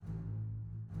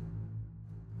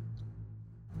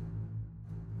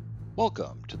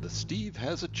Welcome to the Steve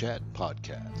Has a Chat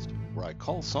podcast, where I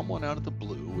call someone out of the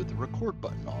blue with the record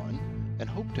button on and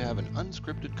hope to have an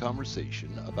unscripted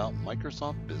conversation about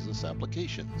Microsoft business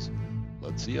applications.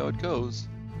 Let's see how it goes.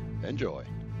 Enjoy.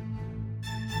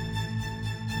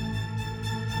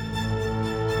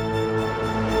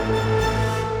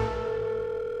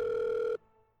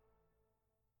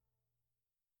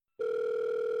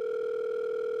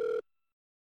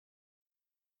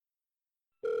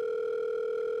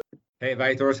 Hey,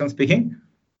 Vahe, Torossian speaking.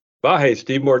 Vahe,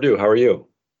 Steve Mordew, how are you?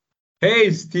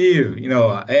 Hey, Steve.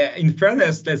 In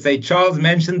fairness, let's say Charles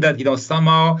mentioned that,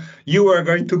 somehow you were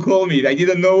going to call me. I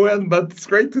didn't know when, but it's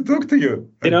great to talk to you.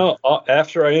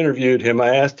 After I interviewed him,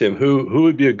 I asked him who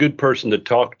would be a good person to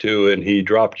talk to, and he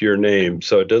dropped your name.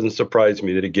 So it doesn't surprise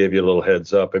me that he gave you a little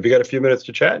heads up. Have you got a few minutes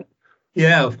to chat?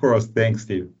 Yeah, of course. Thanks,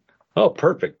 Steve. Oh,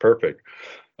 perfect.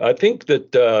 I think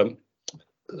that,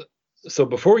 so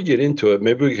before we get into it,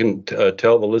 maybe we can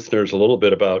tell the listeners a little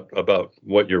bit about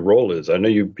what your role is. I know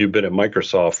you've been at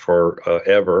Microsoft for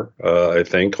ever, I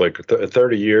think, like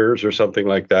 30 years or something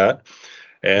like that.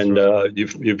 And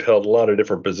you've held a lot of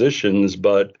different positions,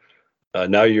 but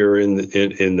now you're in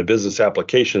the business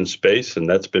application space, and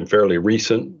that's been fairly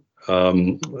recent.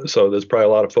 So there's probably a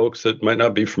lot of folks that might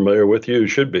not be familiar with you who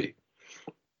should be.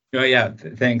 Oh, yeah.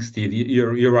 Thanks, Steve.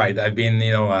 You're right. I've been,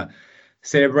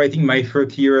 celebrating my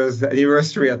 30 years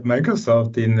anniversary at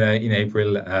Microsoft in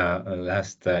April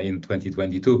in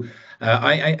 2022.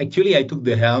 I took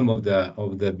the helm of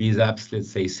the BizApps, let's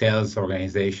say, sales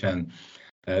organization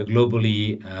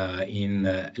globally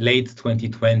in late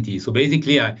 2020. So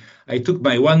basically, I took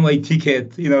my one-way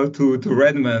ticket, to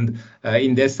Redmond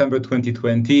in December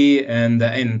 2020, and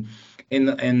the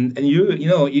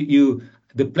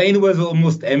plane was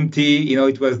almost empty.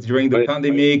 It was during the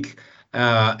pandemic.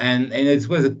 And it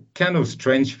was a kind of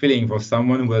strange feeling for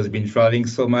someone who has been traveling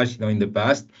so much, in the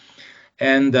past.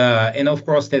 And of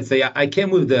course, let's say I came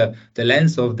with the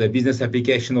lens of the business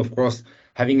application, of course,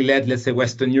 having led, let's say,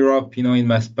 Western Europe, in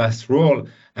my past role,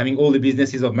 having all the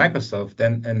businesses of Microsoft.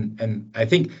 And I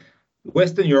think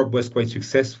Western Europe was quite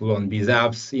successful on these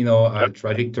apps,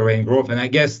 trajectory and growth. And I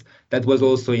guess that was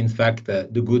also, in fact, the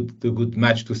good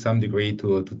match to some degree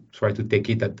to try to take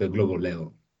it at the global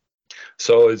level.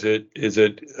 So is it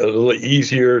a little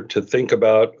easier to think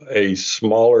about a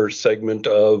smaller segment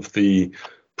of the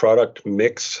product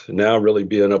mix now, really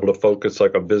being able to focus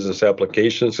like on business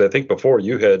applications? I think before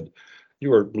you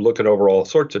were looking over all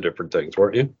sorts of different things,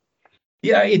 weren't you?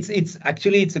 Yeah, it's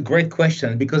actually a great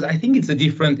question, because I think it's a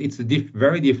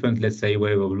very different, let's say,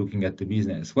 way of looking at the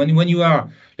business. When you are,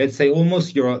 let's say,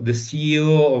 almost you're the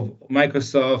CEO of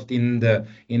Microsoft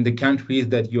in the countries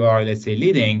that you are, let's say,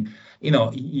 leading.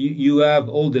 You have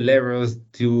all the levers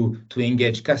to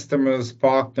engage customers,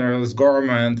 partners,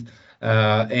 government,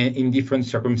 in different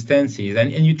circumstances.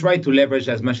 And you try to leverage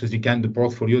as much as you can the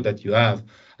portfolio that you have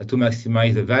to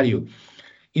maximize the value.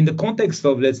 In the context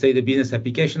of, let's say, the business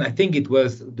application, I think it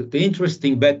was the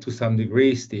interesting bet to some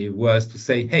degree, Steve, was to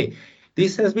say, hey,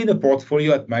 this has been a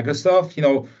portfolio at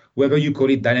Microsoft, whether you call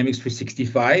it Dynamics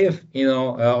 365,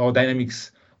 or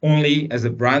Dynamics only as a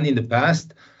brand in the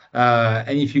past.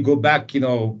 And if you go back,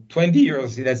 20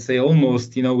 years, let's say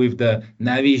almost, with the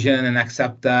Navision and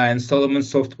Axapta and Solomon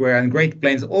Software and Great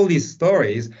Plains, all these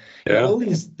stories, all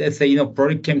these, let's say,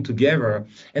 product came together.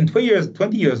 And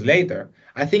 20 years later,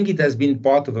 I think it has been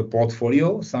part of a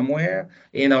portfolio somewhere,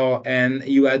 and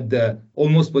you had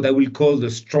almost what I will call the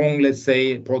strong, let's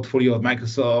say, portfolio of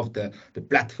Microsoft, the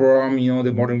platform,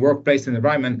 the modern workplace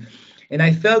environment. And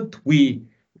I felt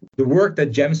the work that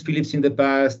James Phillips in the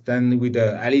past, and with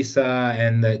Alisa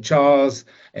and Charles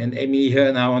and Emily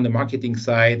here now on the marketing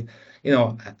side,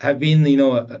 have been,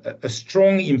 a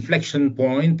strong inflection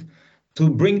point to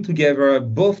bring together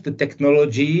both the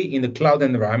technology in the cloud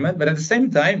environment, but at the same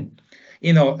time,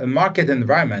 a market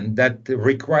environment that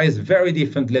requires very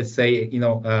different, let's say,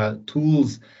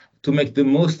 tools to make the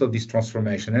most of this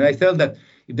transformation. And I felt that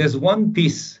if there's one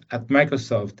piece at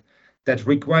Microsoft that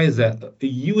requires a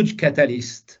huge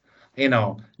catalyst,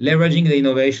 leveraging the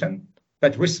innovation,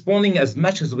 but responding as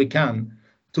much as we can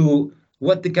to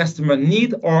what the customer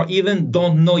need or even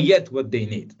don't know yet what they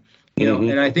need.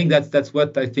 And I think that's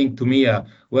what I think to me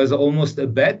was almost a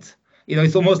bet.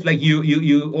 It's almost like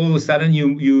you all of a sudden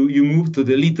you move to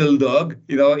the little dog,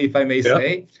 if I may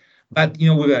say, but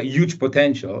with a huge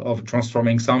potential of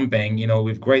transforming something,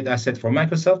 with great asset for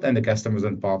Microsoft and the customers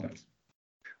and partners.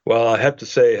 Well, I have to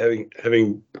say,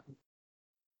 having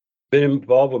been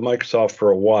involved with Microsoft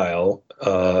for a while,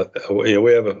 we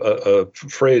have a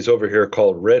phrase over here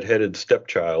called redheaded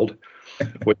stepchild.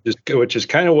 which is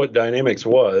kind of what Dynamics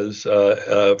was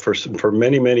for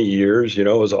many years. You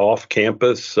know, it was off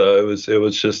campus. It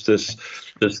was just this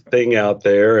thing out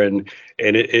there, and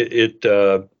it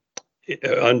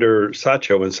under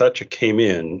Satya, when Satya came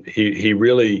in, he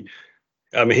really,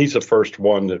 I mean, he's the first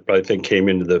one that I think came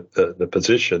into the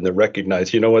position that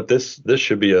recognized, you know what, this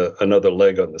should be another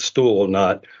leg on the stool,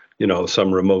 not, you know,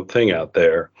 some remote thing out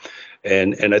there.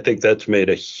 And I think that's made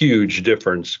a huge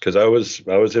difference, because I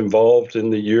was involved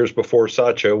in the years before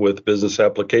Satya with business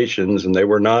applications, and they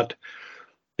were not,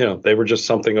 you know, they were just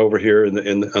something over here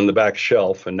on the back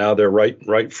shelf, and now they're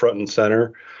right front and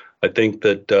center. I think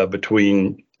that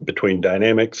between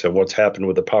Dynamics and what's happened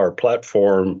with the Power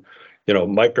Platform, you know,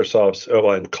 Microsoft's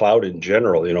and cloud in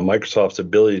general, you know, Microsoft's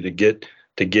ability to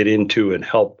get into and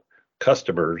help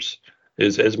customers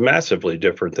is massively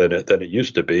different than it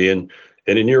used to be. And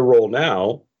in your role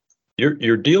now,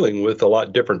 you're dealing with a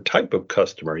lot different type of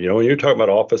customer. You know, when you're talking about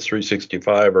Office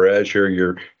 365 or Azure,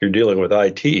 you're dealing with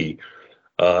IT,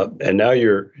 and now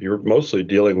you're mostly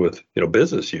dealing with, you know,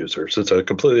 business users. It's a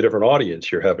completely different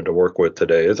audience you're having to work with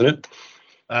today, isn't it?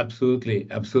 Absolutely.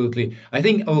 I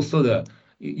think also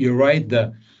you're right.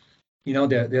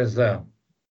 There's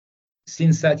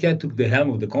since Satya took the helm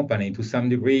of the company, to some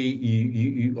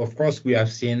degree, of course, we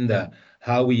have seen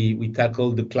how we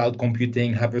tackle the cloud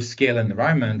computing hyperscale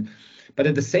environment. But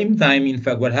at the same time, in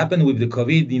fact, what happened with the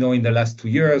COVID, you know, in the last 2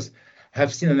 years,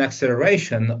 have seen an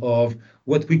acceleration of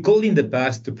what we called in the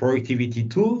past the productivity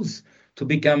tools to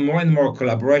become more and more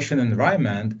collaboration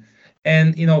environment.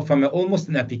 And, you know, from almost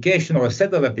an application or a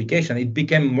set of application, it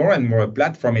became more and more a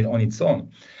platform on its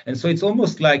own. And so it's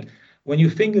almost like when you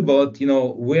think about, you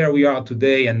know, where we are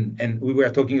today, and we were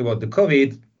talking about the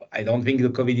COVID, I don't think the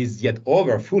COVID is yet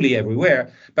over fully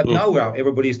everywhere, but now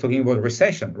everybody is talking about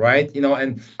recession, right? You know,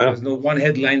 and there's no one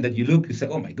headline that you say,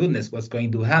 oh my goodness, what's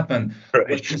going to happen? Right.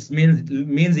 What this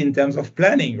means in terms of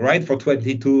planning, right, for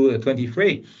 22,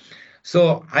 23.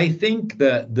 So I think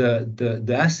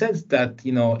the assets that,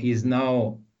 you know, is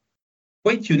now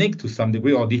quite unique to some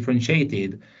degree, or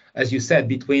differentiated, as you said,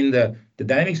 between the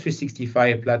Dynamics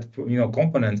 365 platform, you know,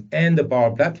 components and the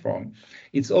Power Platform.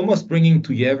 It's almost bringing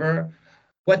together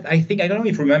what I think, I don't know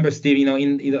if you remember, Steve, you know,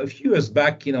 in a few years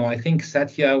back, you know, I think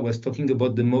Satya was talking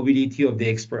about the mobility of the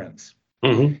experience.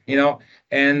 Mm-hmm. You know,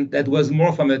 and that was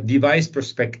more from a device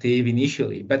perspective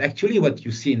initially. But actually what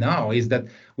you see now is that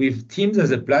with Teams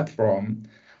as a platform,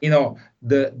 you know,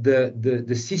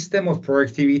 the system of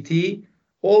productivity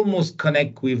almost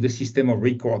connect with the system of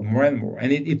record more and more.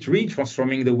 And it's really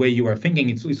transforming the way you are thinking.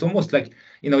 It's almost like,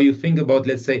 you know, you think about,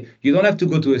 let's say, you don't have to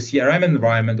go to a CRM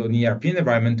environment or an ERP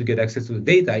environment to get access to the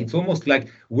data. It's almost like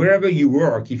wherever you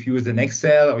work, if you use an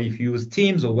Excel or if you use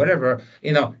Teams or whatever,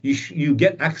 you know, you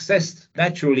get access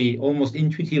naturally, almost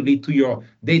intuitively to your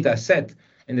data set.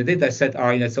 And the data set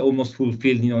are, it's almost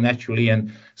fulfilled, you know, naturally.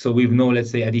 And so with no, let's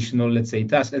say, additional, let's say,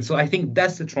 tasks. And so I think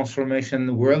that's the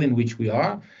transformation world in which we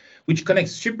are, which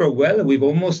connects super well with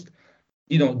almost,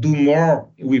 you know, do more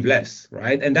with less,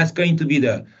 right? And that's going to be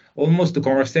almost the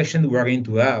conversation we're going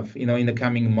to have, you know, in the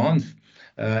coming month.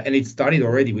 And it started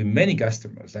already with many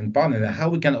customers and partners, how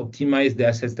we can optimize the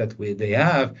assets that they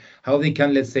have, how they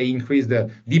can, let's say, increase the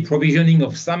deprovisioning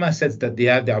of some assets that they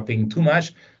are paying too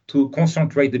much, to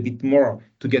concentrate a bit more,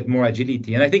 to get more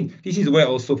agility. And I think this is where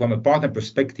also from a partner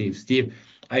perspective, Steve,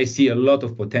 I see a lot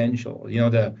of potential. You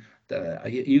know,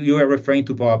 you are referring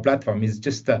to Power Platform. It's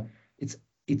just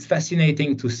it's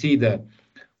fascinating to see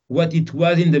what it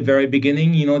was in the very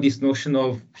beginning. You know, this notion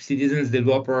of citizens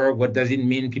developer. What does it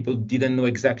mean? People didn't know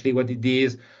exactly what it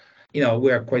is. You know,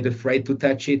 we are quite afraid to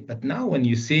touch it. But now, when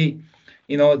you see,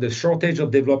 you know, the shortage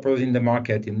of developers in the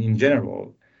market in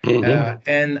general,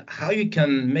 and how you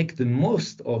can make the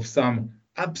most of some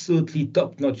absolutely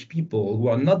top-notch people who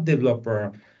are not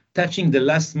developer, touching the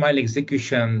last mile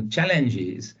execution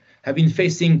challenges, have been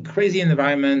facing crazy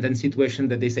environment and situation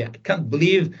that they say, I can't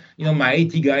believe, you know, my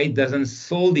IT guy doesn't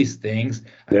solve these things.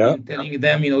 I've been telling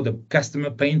them, you know, the customer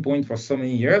pain point for so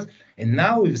many years. And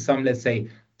now with some, let's say,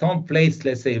 templates,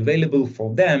 let's say, available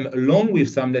for them, along with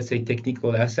some, let's say,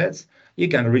 technical assets, you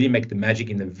can really make the magic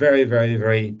in a very, very,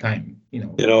 very time, you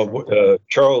know. You know,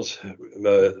 Charles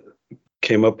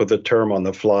came up with a term on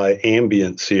the fly,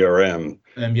 ambient CRM.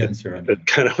 Ambient CRM.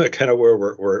 It's kind of where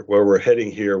we're heading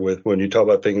here with when you talk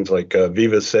about things like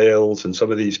Viva Sales and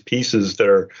some of these pieces that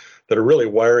are really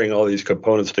wiring all these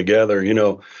components together. You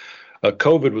know,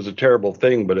 COVID was a terrible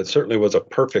thing, but it certainly was a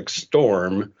perfect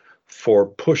storm for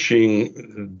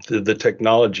pushing the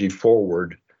technology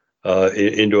forward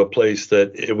into a place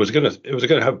that it was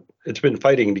gonna have. It's been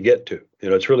fighting to get to. You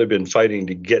know, it's really been fighting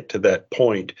to get to that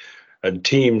point and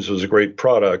Teams was a great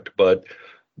product, but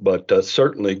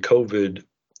certainly COVID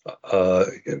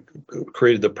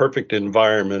created the perfect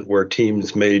environment where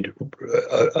Teams made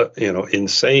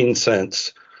insane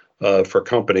sense for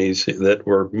companies that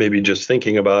were maybe just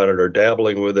thinking about it or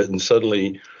dabbling with it, and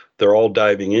suddenly they're all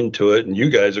diving into it. And you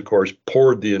guys, of course,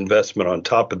 poured the investment on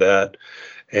top of that.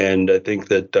 And I think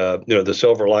that the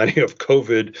silver lining of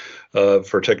COVID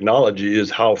for technology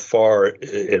is how far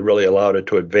it really allowed it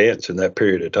to advance in that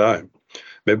period of time.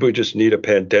 Maybe we just need a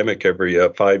pandemic every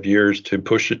 5 years to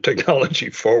push the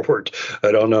technology forward.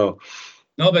 I don't know.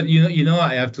 No, but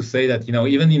I have to say that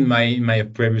even in my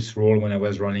previous role when I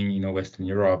was running Western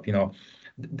Europe,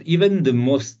 even the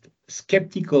most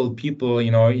skeptical people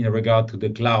in regard to the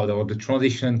cloud or the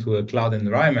transition to a cloud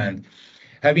environment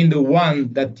have been the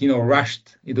one that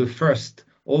rushed the first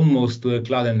almost to a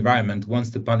cloud environment once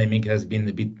the pandemic has been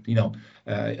a bit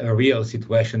a real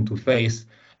situation to face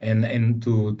and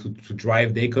to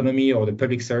drive the economy or the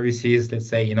public services, let's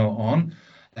say, on.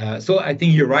 So I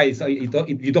think you're right. So you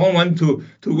don't want to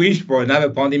wish for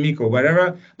another pandemic or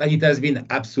whatever, but it has been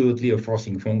absolutely a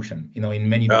forcing function, in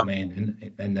many domains,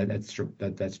 and that's true.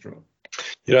 That's true.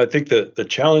 I think that the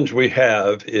challenge we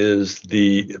have is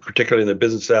particularly in the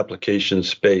business application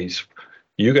space,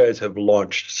 you guys have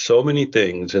launched so many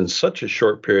things in such a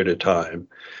short period of time.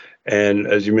 And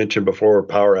as you mentioned before,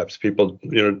 Power Apps, people,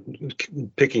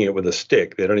 picking it with a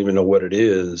stick, they don't even know what it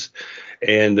is.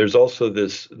 And there's also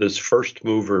this first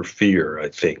mover fear, I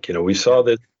think. We saw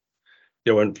that,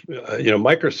 when,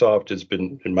 Microsoft has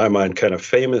been, in my mind, kind of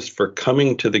famous for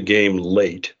coming to the game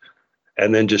late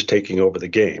and then just taking over the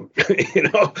game.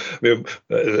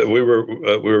 We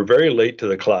were very late to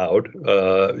the cloud,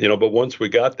 but once we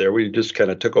got there, we just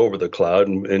kind of took over the cloud,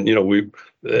 and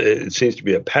it seems to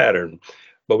be a pattern.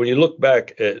 But when you look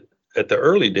back at the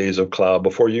early days of cloud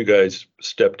before you guys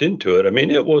stepped into it, I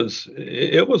mean, it was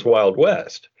Wild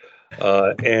West,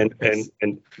 and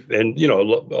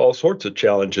all sorts of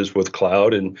challenges with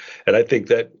cloud, and I think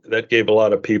that gave a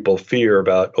lot of people fear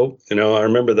about. I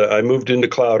remember that I moved into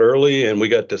cloud early and we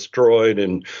got destroyed,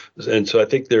 and so I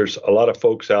think there's a lot of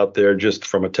folks out there just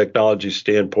from a technology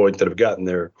standpoint that have gotten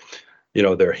their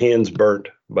hands burnt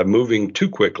by moving too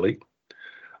quickly.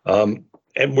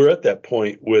 And we're at that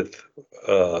point with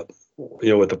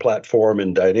the platform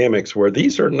and dynamics where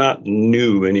these are not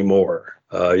new anymore.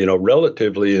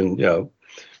 Relatively in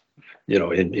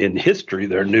history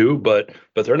they're new, but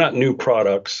they're not new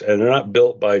products, and they're not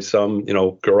built by some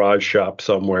garage shop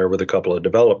somewhere with a couple of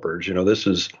developers. This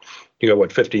is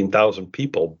 15,000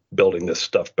 people building this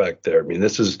stuff back there. I mean,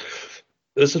 this is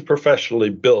professionally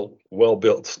built,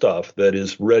 well-built stuff that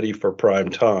is ready for prime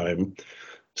time.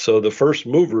 So the first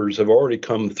movers have already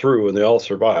come through, and they all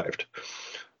survived.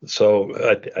 So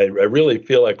I really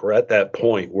feel like we're at that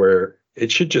point where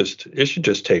it should just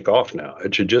take off now.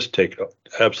 It should just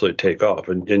absolutely take off.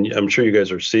 And I'm sure you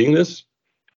guys are seeing this.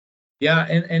 Yeah,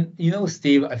 and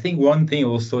Steve, I think one thing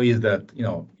also is that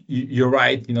you're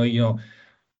right.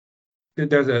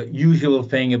 There's a usual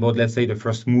thing about, let's say, the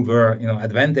first mover,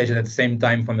 advantage, and at the same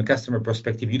time, from the customer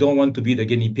perspective, you don't want to be the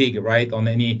guinea pig, right, on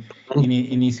any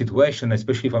situation,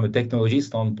 especially from a technology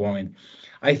standpoint.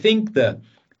 I think the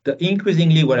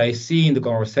increasingly what I see in the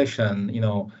conversation,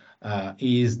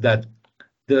 is that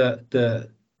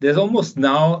there's almost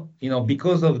now,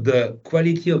 because of the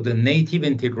quality of the native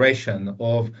integration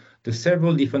of the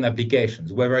several different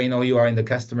applications, whether you are in the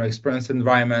customer experience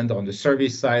environment, on the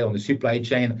service side, on the supply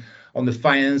chain, on the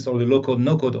finance, or the low-code,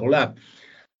 no-code,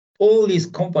 all these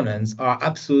components are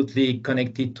absolutely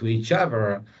connected to each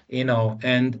other,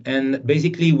 and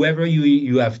basically whether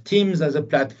you have Teams as a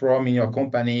platform in your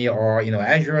company, or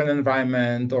Azure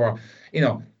environment, or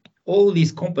all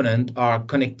these components are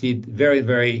connected very,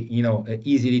 very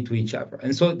easily to each other.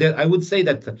 And so I would say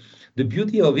that the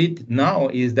beauty of it now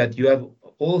is that you have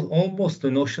almost a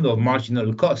notion of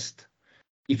marginal cost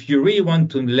if you really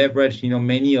want to leverage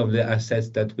many of the assets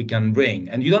that we can bring.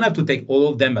 And you don't have to take all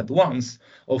of them at once.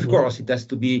 Of course, it has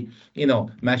to be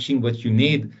matching what you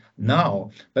need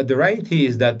now. But the reality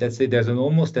is that, let's say, there's an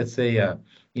almost, let's say,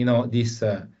 this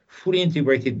fully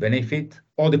integrated benefit,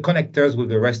 or the connectors with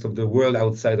the rest of the world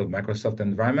outside of Microsoft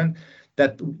environment,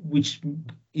 which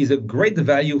is a great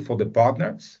value for the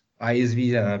partners,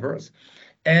 ISVs and others,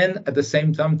 and at the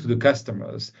same time to the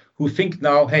customers who think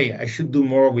now, hey, I should do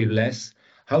more with less.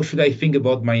 How should I think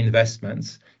about my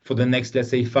investments for the next, let's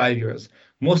say, 5 years?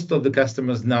 Most of the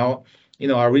customers now,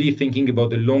 are really thinking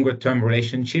about the longer term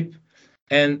relationship,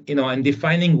 and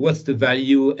defining what's the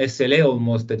value SLA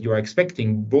almost that you are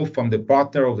expecting, both from the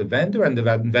partner of the vendor and the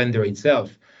vendor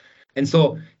itself. And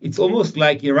so it's almost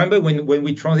like, you remember when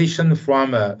we transitioned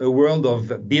from a world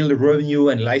of bill revenue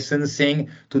and licensing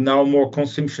to now more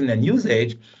consumption and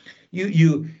usage,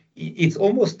 it's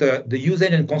almost the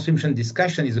usage and consumption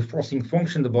discussion is a forcing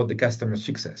function about the customer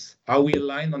success. Are we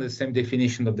aligned on the same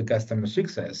definition of the customer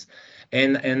success?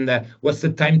 And what's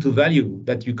the time to value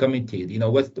that you committed?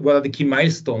 What are the key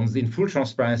milestones in full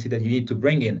transparency that you need to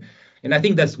bring in? And I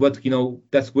think that's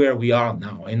that's where we are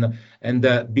now. And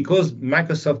because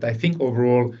Microsoft, I think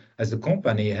overall as a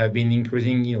company have been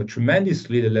increasing,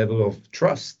 tremendously the level of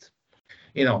trust,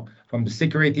 from the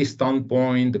security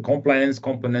standpoint, the compliance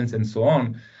components and so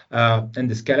on, and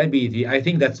the scalability. I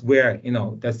think that's where,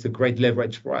 that's a great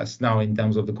leverage for us now in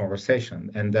terms of the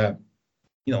conversation and,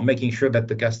 making sure that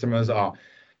the customers are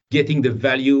getting the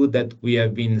value that we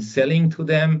have been selling to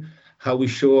them, how we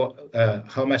show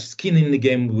how much skin in the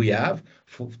game we have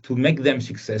to make them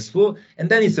successful. And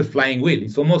then it's a flying wheel.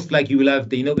 It's almost like you will have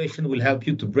the innovation will help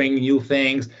you to bring new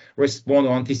things, respond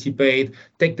or anticipate,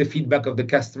 take the feedback of the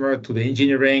customer to the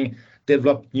engineering,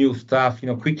 develop new stuff,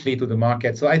 quickly to the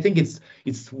market. So I think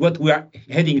it's what we are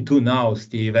heading to now,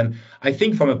 Steve. And I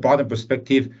think from a partner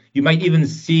perspective, you might even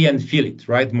see and feel it,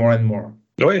 right, more and more.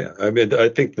 Oh yeah, I mean, I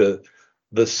think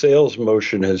the sales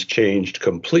motion has changed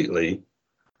completely.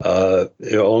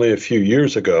 Only a few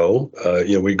years ago,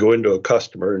 we go into a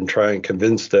customer and try and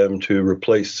convince them to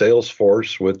replace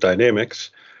Salesforce with Dynamics,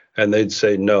 and they'd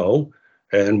say no,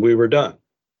 and we were done.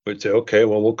 We'd say, okay,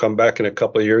 well, we'll come back in a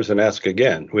couple of years and ask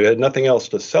again. We had nothing else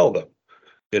to sell them,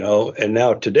 and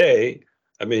now today,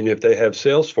 I mean, if they have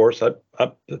Salesforce,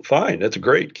 I'm fine. That's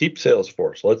great. Keep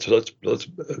Salesforce. Let's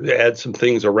add some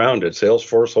things around it.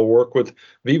 Salesforce will work with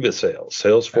Viva Sales.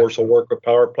 Salesforce will work with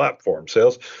Power Platform.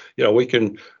 We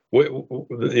can.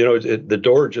 The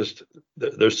door just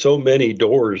there's so many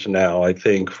doors now. I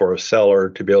think for a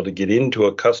seller to be able to get into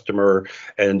a customer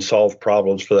and solve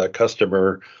problems for that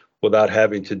customer without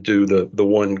having to do the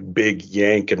one big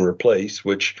yank and replace,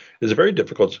 which is very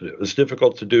difficult to do. It's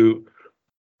difficult to do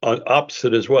on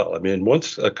opposite as well. I mean,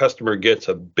 once a customer gets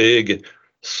a big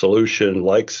solution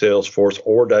like Salesforce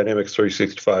or Dynamics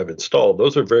 365 installed,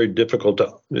 those are very difficult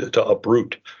to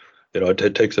uproot.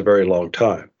 It takes a very long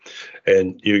time.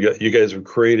 And you guys have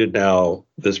created now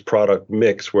this product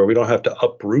mix where we don't have to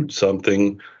uproot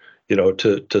something,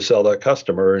 to sell that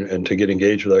customer and to get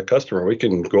engaged with that customer. We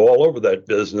can go all over that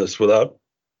business without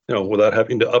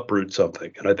having to uproot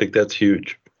something. And I think that's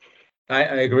huge. I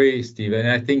agree, Steve. And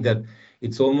I think that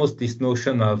it's almost this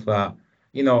notion of,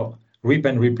 rip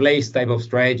and replace type of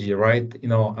strategy, right?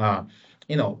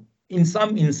 In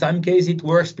some case it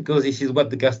works because this is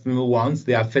what the customer wants.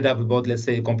 They are fed up about, let's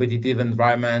say, a competitive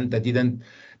environment that didn't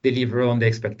deliver on the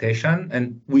expectation,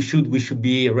 and we should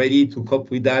be ready to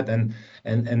cope with that and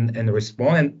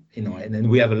respond. And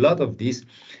we have a lot of this.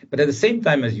 But at the same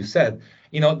time, as you said,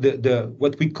 the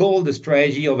what we call the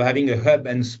strategy of having a hub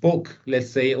and spoke,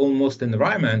 let's say, almost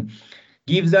environment,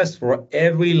 gives us for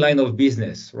every line of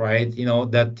business, right?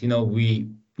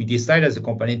 We decide as a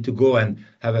company to go and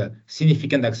have a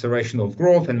significant acceleration of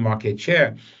growth and market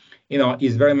share,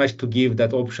 is very much to give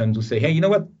that option to say, hey, you know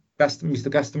what,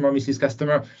 Mr. Customer, Mrs.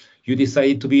 Customer, you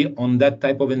decided to be on that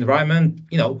type of environment,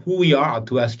 who we are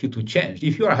to ask you to change.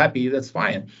 If you are happy, that's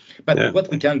fine. But what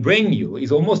we can bring you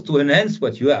is almost to enhance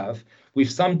what you have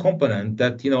with some component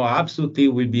that, absolutely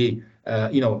will be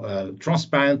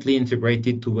transparently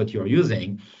integrated to what you're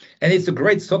using. And it's a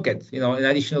great socket, an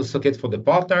additional socket for the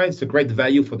partner. It's a great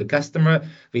value for the customer.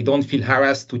 They don't feel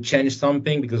harassed to change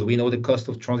something because we know the cost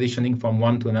of transitioning from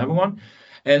one to another one.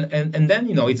 And then,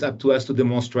 it's up to us to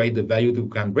demonstrate the value that we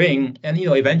can bring. And,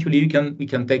 eventually we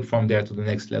can take from there to the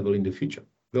next level in the future.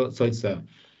 So it's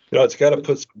it's got to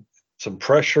put some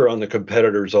pressure on the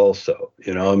competitors also.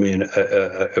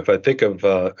 If I think of,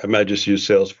 I might just use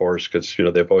Salesforce because,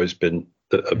 they've always been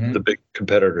the big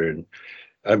competitor. And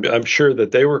I'm sure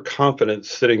that they were confident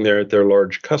sitting there at their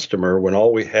large customer when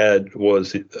all we had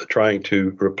was trying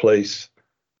to replace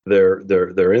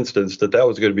their instance, that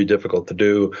was going to be difficult to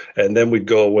do. And then we'd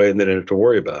go away and they didn't have to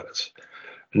worry about us.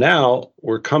 Now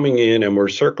we're coming in and we're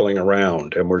circling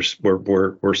around and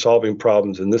we're solving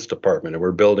problems in this department and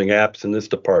we're building apps in this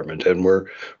department and we're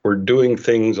doing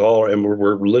things and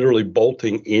we're literally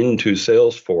bolting into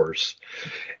Salesforce.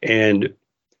 And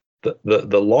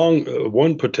the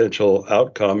one potential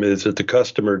outcome is that the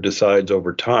customer decides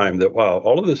over time that, wow,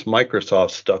 all of this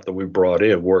Microsoft stuff that we brought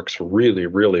in works really,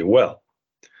 really well.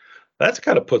 That's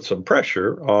got to put some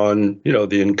pressure on,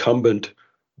 the incumbent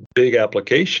big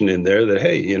application in there that,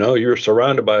 hey, you're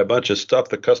surrounded by a bunch of stuff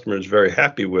the customer is very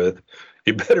happy with.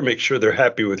 you better make sure they're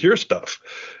happy with your stuff.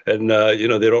 And, they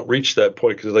don't reach that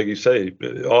point because, like you say,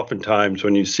 oftentimes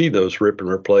when you see those rip and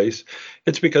replace,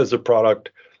 it's because the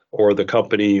product or the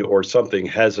company or something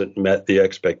hasn't met the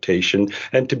expectation.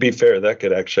 And to be fair, that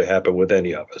could actually happen with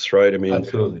any of us, right? I mean,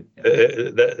 Absolutely.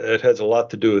 it has a lot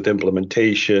to do with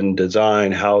implementation,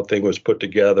 design, how a thing was put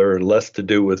together, and less to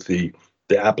do with the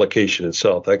application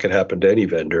itself. That could happen to any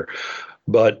vendor.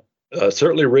 But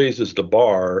certainly raises the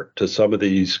bar to some of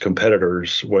these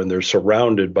competitors when they're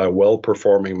surrounded by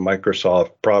well-performing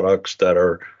Microsoft products that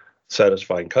are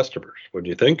satisfying customers. What do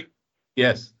you think?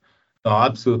 Yes. No,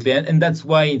 absolutely, and that's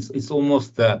why it's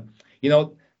almost there's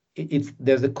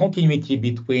a continuity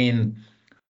between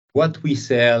what we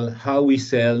sell, how we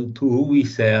sell, to who we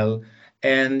sell,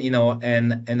 and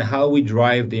and how we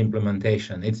drive the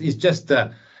implementation. It's just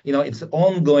it's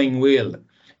ongoing will.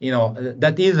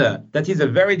 That is a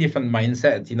very different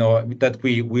mindset. That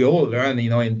we all learn.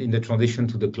 In the transition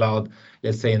to the cloud,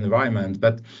 let's say, environment,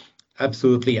 but.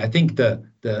 Absolutely, I think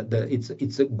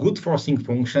it's a good forcing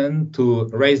function to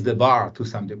raise the bar to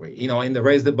some degree. And to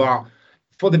raise the bar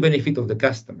for the benefit of the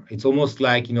customer. It's almost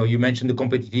like you mentioned the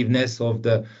competitiveness of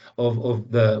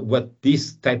the what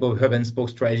this type of hub and spoke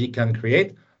strategy can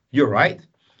create. You're right,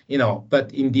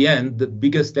 but in the end, the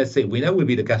biggest, let's say, winner will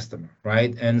be the customer,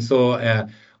 right? And so,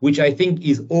 which I think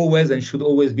is always and should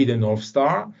always be the North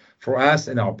Star for us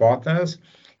and our partners.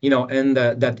 And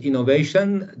that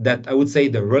innovation, that I would say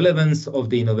the relevance of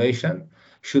the innovation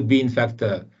should be, in fact,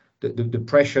 the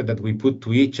pressure that we put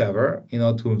to each other,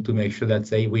 to make sure that,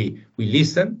 say, we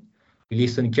listen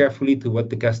carefully to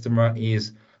what the customer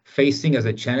is facing as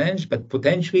a challenge, but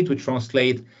potentially to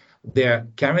translate their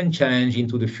current challenge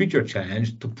into the future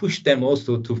challenge, to push them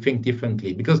also to think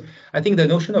differently. Because I think the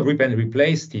notion of rip and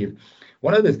replace, Steve,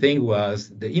 one of the things was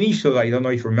the initial, I don't know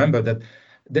if you remember that,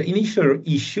 the initial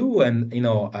issue and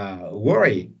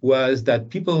worry was that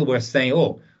people were saying,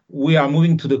 "Oh, we are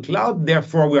moving to the cloud,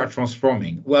 therefore we are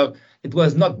transforming." Well, it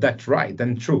was not that right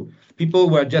and true. People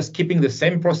were just keeping the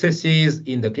same processes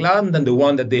in the cloud than the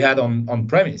one that they had on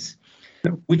premise,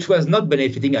 which was not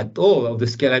benefiting at all of the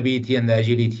scalability and the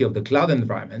agility of the cloud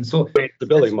environment. So the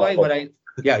billing model.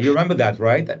 You remember that,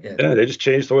 right? Yeah, they just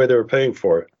changed the way they were paying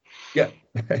for it. Yeah,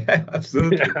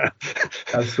 absolutely,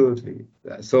 absolutely.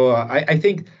 So I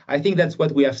think that's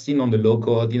what we have seen on the low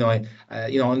code.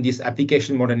 On this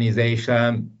application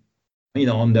modernization.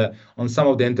 On some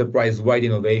of the enterprise-wide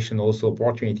innovation, also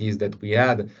opportunities that we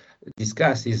had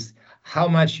discussed is how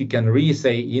much you can really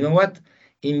say,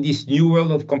 in this new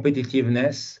world of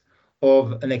competitiveness,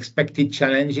 of unexpected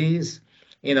challenges,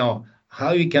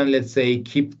 how you can, let's say,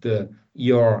 keep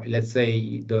your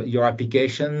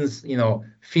applications,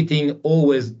 fitting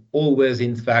always,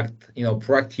 in fact,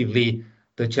 proactively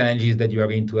the challenges that you are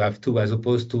going to have to, as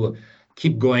opposed to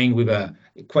keep going with a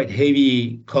quite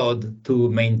heavy code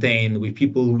to maintain with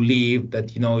people who leave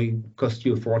that, it costs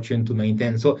you a fortune to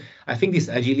maintain. So I think this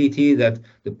agility that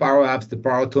the Power Apps, the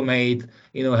Power Automate,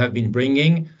 have been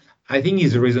bringing, I think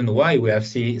is the reason why we have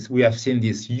seen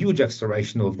this huge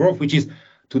acceleration of growth, which is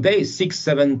today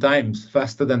 6-7 times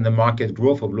faster than the market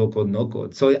growth of low code, no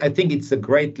code. So I think it's a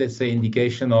great, let's say,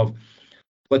 indication of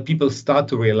what people start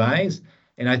to realize.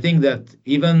 And I think that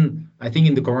in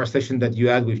the conversation that you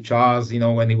had with Charles,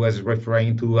 when he was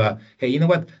referring to, hey,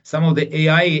 some of the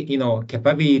AI,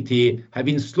 capability have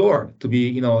been slower to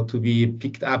be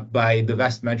picked up by the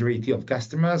vast majority of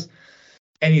customers.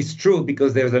 And it's true,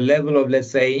 because there's a level of,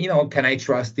 let's say, can I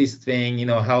trust this thing?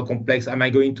 How complex am I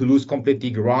going to lose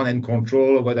completely ground and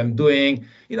control of what I'm doing?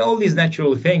 All these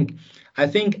natural things. I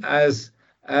think as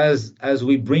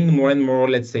we bring more and more,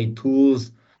 let's say,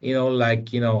 tools,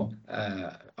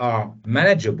 are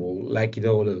manageable, like,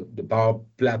 the Power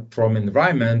Platform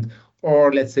environment,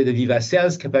 or let's say the Viva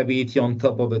Sales capability on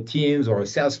top of the Teams or a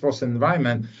Salesforce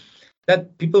environment,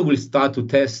 that people will start to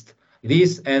test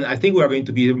this. And I think we are going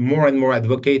to be more and more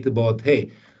advocate about,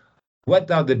 hey, what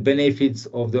are the benefits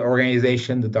of the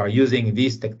organization that are using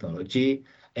this technology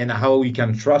and how we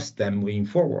can trust them moving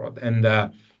forward. And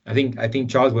I think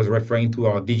Charles was referring to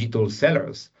our digital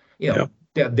sellers.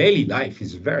 Their daily life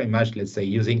is very much, let's say,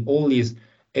 using all these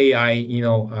AI,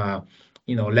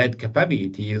 led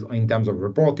capabilities in terms of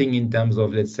reporting, in terms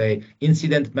of, let's say,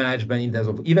 incident management, in terms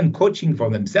of even coaching for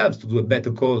themselves to do a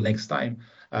better call next time.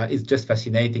 It's just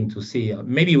fascinating to see.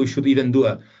 Maybe we should even do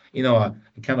a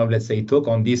kind of, let's say, talk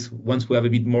on this once we have a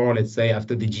bit more, let's say,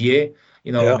 after the GA,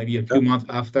 maybe a few months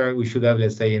after, we should have,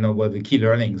 let's say, what the key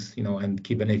learnings, and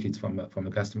key benefits from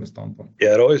a customer standpoint.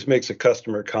 Yeah, it always makes a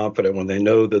customer confident when they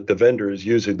know that the vendor is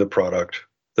using the product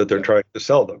that they're trying to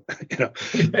sell them.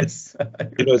 Yes.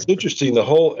 It's interesting.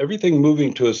 Everything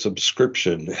moving to a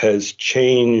subscription has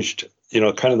changed.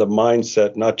 Kind of the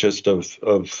mindset, not just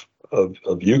of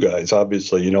you guys,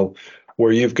 obviously.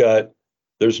 Where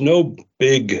there's no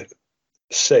big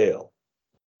sale.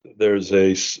 There's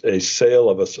a sale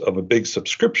of a big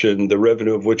subscription, the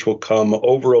revenue of which will come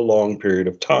over a long period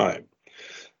of time.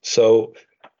 So,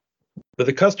 but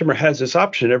the customer has this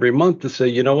option every month to say,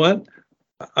 you know what,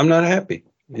 I'm not happy.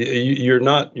 You're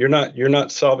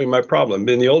not solving my problem.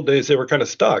 In the old days, they were kind of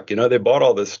stuck. They bought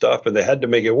all this stuff and they had to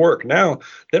make it work. Now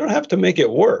they don't have to make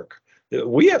it work.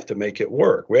 We have to make it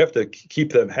work. We have to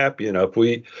keep them happy enough.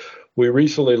 We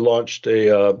recently launched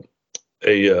a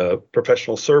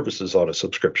professional services on a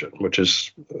subscription, which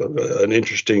is an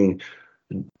interesting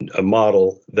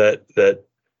model that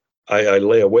I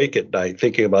lay awake at night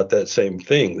thinking about that same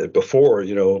thing. That before,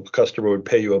 a customer would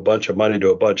pay you a bunch of money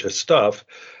to a bunch of stuff,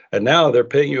 and now they're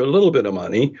paying you a little bit of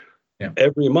money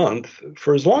every month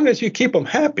for as long as you keep them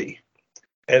happy.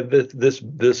 And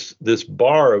this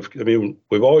bar of,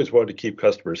 we've always wanted to keep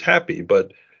customers happy,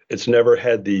 but it's never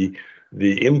had the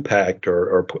impact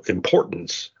or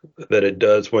importance that it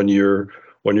does when you're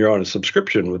on a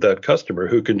subscription with that customer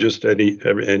who can just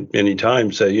any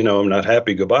time say, I'm not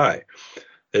happy, goodbye.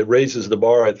 It raises the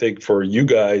bar, I think, for you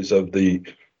guys to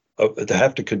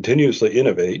have to continuously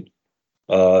innovate,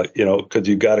 because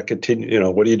you've got to continue,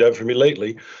 what have you done for me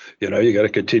lately? You got to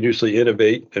continuously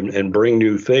innovate and bring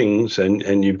new things,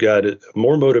 and you've got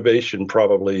more motivation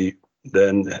probably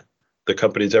than the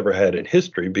company's ever had in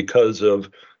history because of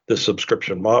the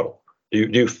subscription model. Do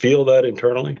you feel that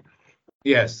internally?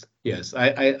 Yes.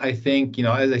 I think,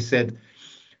 as I said,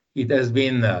 it has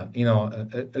been, a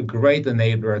great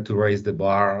enabler to raise the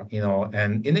bar,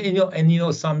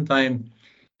 and sometimes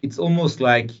it's almost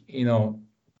like,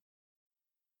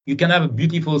 you can have a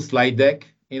beautiful slide deck,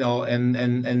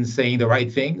 and saying the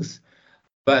right things,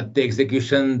 but the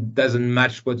execution doesn't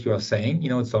match what you are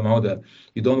saying. Somehow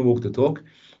you don't walk the talk.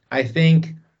 I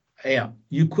think,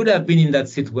 you could have been in that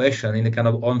situation in a kind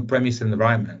of on-premise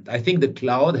environment. I think the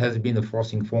cloud has been a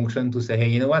forcing function to say, hey,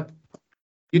 you know what?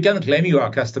 You can claim you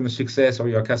are customer success or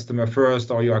you are customer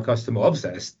first or you are customer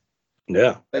obsessed.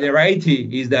 Yeah. But the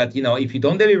reality is that, if you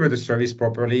don't deliver the service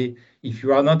properly, if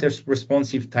you are not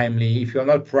responsive timely, if you are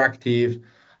not proactive,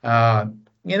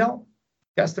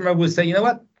 customer will say, you know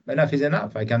what, enough is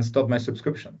enough. I can stop my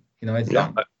subscription. It's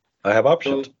done. I have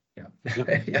options. So,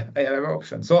 I have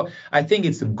options. So I think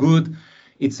it's a good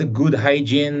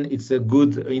hygiene. It's a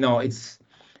good, it's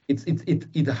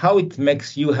how it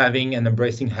makes you having and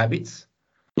embracing habits.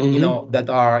 That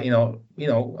are,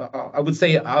 I would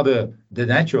say are the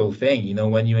natural thing,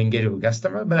 when you engage with a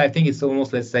customer. But I think it's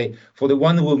almost, let's say, for the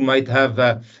one who might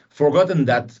have forgotten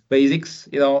that basics,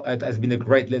 it has been a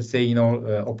great, let's say,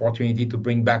 opportunity to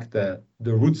bring back the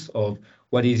roots of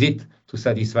what is it to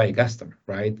satisfy a customer,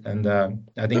 right? And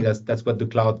I think that's what the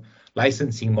cloud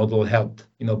licensing model helped,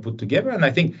 put together. And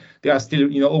I think there are still,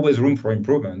 always room for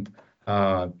improvement,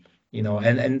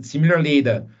 and similarly,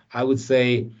 I would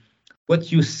say, what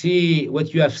you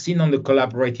have seen on the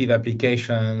collaborative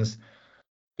applications,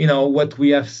 what we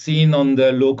have seen on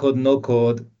the low code, no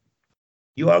code,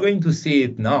 you are going to see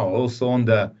it now also on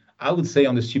the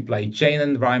supply chain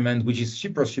environment, which is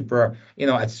super,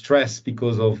 at stress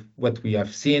because of what we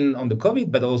have seen on the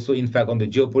COVID, but also in fact on the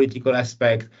geopolitical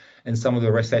aspect and some of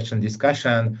the research and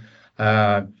discussion,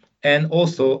 and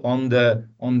also on the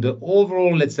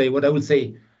overall, let's say, what I would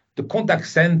say, the contact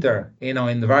center,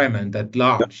 environment at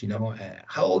large,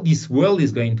 how this world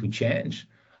is going to change,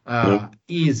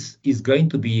 is going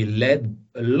to be led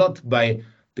a lot by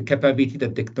the capability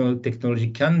that technology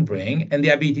can bring and the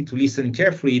ability to listen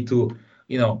carefully to,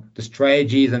 the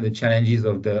strategies and the challenges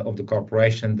of the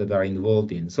corporation that are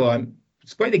involved in. So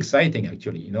it's quite exciting,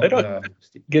 actually. I don't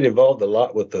get involved a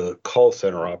lot with the call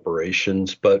center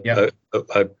operations, but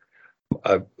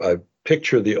I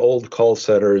picture the old call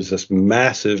center as this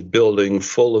massive building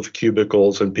full of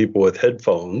cubicles and people with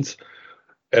headphones.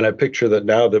 And I picture that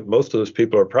now that most of those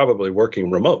people are probably working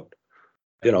remote.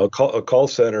 A call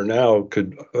center now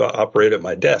could operate at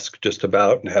my desk just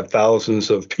about and have thousands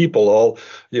of people all,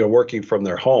 working from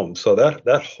their homes. So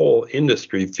that whole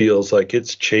industry feels like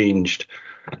it's changed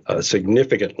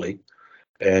significantly.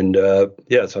 And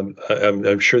yes,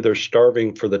 I'm sure they're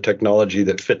starving for the technology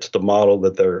that fits the model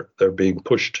that they're being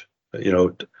pushed,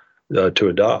 to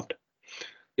adopt.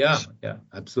 Yeah,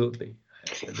 absolutely.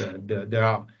 There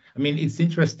are. I mean, it's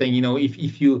interesting.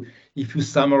 If you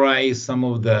summarize some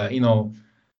of the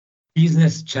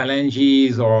business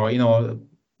challenges or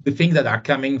the things that are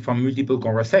coming from multiple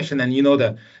conversation. And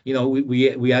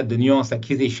we had the Nuance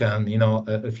acquisition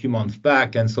a few months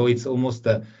back, and so it's almost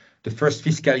the first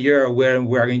fiscal year where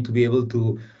we're going to be able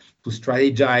to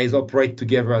strategize, operate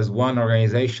together as one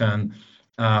organization.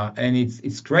 And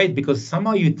it's great because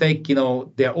somehow you take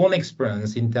their own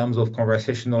experience in terms of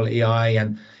conversational AI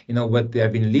and what they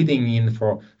have been leading in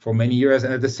for many years,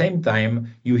 and at the same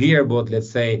time you hear about, let's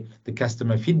say, the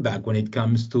customer feedback when it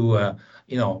comes to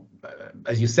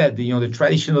as you said, the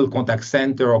traditional contact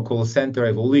center or call center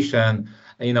evolution,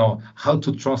 how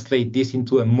to translate this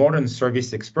into a modern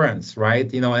service experience,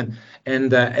 right?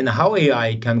 And how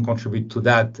AI can contribute to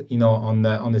that,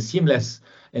 on a seamless,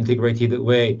 integrated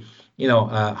way.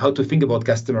 How to think about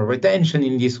customer retention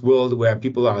in this world where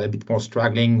people are a bit more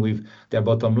struggling with their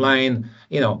bottom line.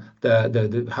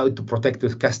 The how to protect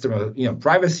the customer,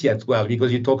 privacy as well,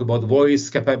 because you talk about voice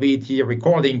capability,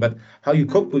 recording, but how you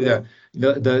cope with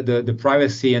the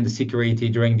privacy and the security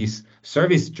during this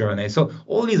service journey. So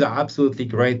all these are absolutely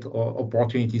great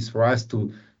opportunities for us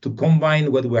to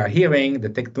combine what we are hearing, the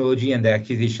technology and the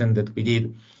acquisition that we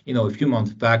did, a few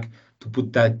months back, to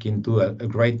put that into a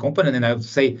great component. And I would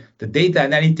say the data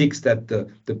analytics that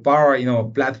the Power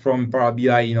platform, Power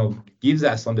BI, gives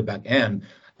us on the back end,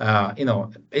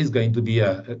 is going to be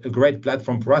a great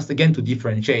platform for us again to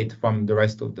differentiate from the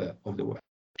rest of the world.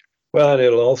 Well, and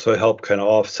it'll also help kind of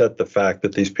offset the fact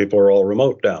that these people are all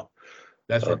remote now.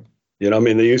 That's right. They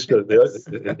used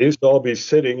to all be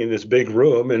sitting in this big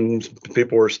room, and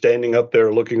people were standing up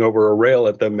there looking over a rail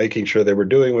at them, making sure they were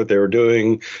doing what they were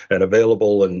doing and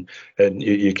available. And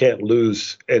you can't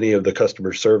lose any of the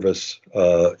customer service,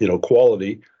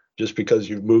 quality just because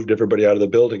you've moved everybody out of the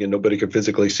building and nobody can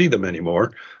physically see them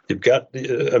anymore. You've got,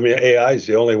 AI is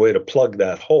the only way to plug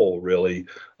that hole, really,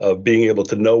 of being able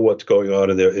to know what's going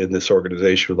on in this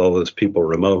organization with all those people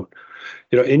remote.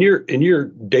 In your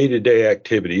day-to-day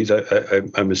activities,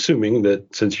 I'm assuming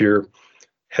that since you're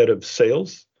head of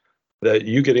sales, that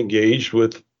you get engaged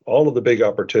with all of the big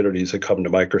opportunities that come to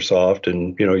Microsoft,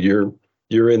 and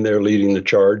you're in there leading the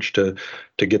charge to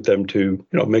get them to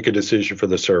make a decision for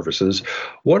the services.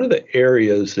 What are the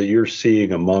areas that you're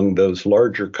seeing among those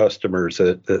larger customers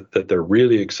that they're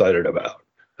really excited about?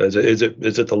 Is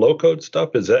it the low-code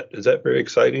stuff? Is that very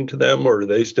exciting to them, or are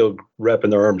they still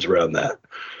wrapping their arms around that?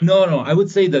 No. I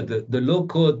would say that the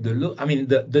low-code,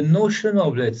 the notion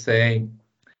of, let's say,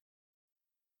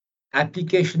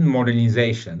 application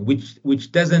modernization,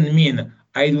 which doesn't mean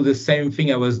I do the same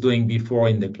thing I was doing before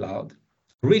in the cloud.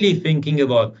 Really thinking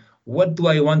about what do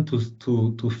I want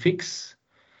to fix,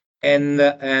 and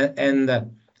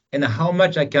how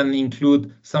much I can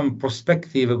include some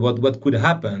perspective about what could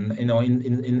happen,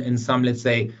 in some, let's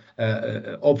say,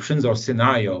 options or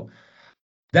scenario.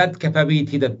 That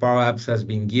capability that Power Apps has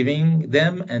been giving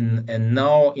them, and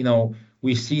now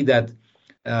we see that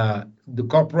the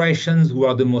corporations who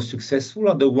are the most successful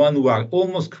are the ones who are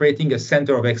almost creating a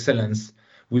center of excellence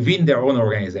within their own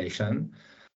organization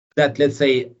that, let's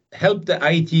say, help the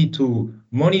IT to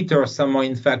monitor somehow,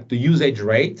 in fact, the usage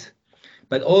rate,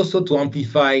 but also to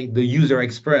amplify the user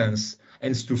experience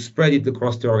and to spread it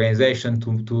across the organization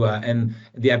and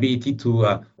the ability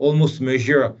to almost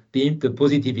measure the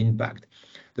positive impact.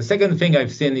 The second thing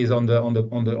I've seen is on the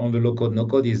low code, no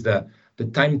code is the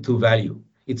time to value.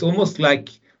 It's almost like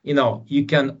you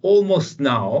can almost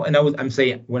now, and I'm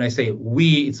saying, when I say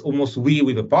we, it's almost we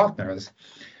with the partners.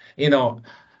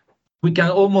 We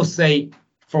can almost say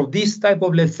for this type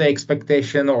of, let's say,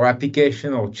 expectation or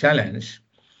application or challenge,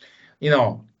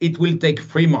 it will take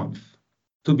 3 months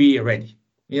to be ready,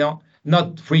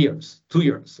 not 3 years, 2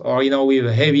 years, or, with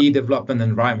a heavy development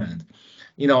environment,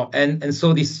 and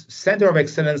so this center of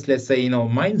excellence, let's say,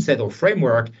 mindset or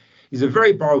framework is a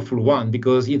very powerful one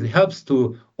because it helps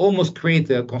to almost create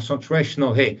a concentration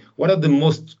of, hey, what are the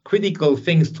most critical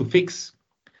things to fix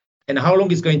and how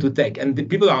long it's going to take. And the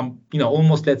people are,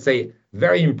 almost, let's say,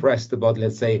 very impressed about,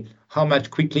 let's say, how much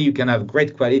quickly you can have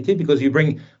great quality because you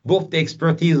bring both the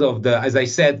expertise of the, as I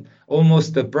said,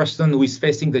 almost the person who is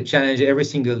facing the challenge every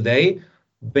single day,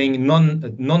 being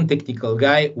non-technical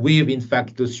guy with, in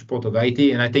fact, the support of IT.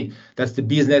 And I think that's the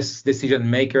business decision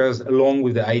makers along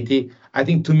with the IT. I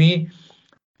think, to me,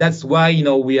 that's why,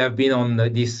 we have been on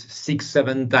this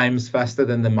 6-7 times faster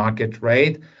than the market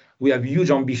rate. We have huge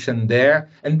ambition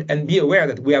there. And be aware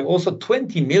that we have also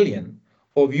 20 million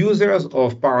of users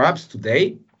of Power Apps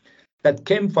today that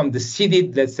came from the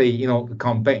seeded, let's say,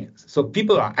 campaigns. So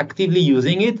people are actively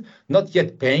using it, not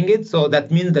yet paying it. So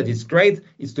that means that it's great.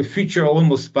 It's the future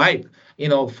almost pipe,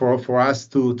 for us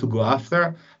to go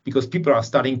after, because people are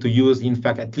starting to use, in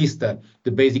fact, at least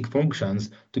the basic functions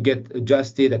to get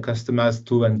adjusted, customized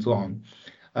to, and so on.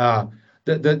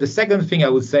 The second thing I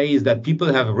would say is that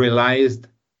people have realized,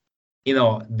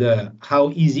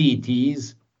 how easy it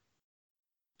is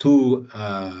to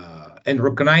and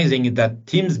recognizing that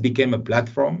Teams became a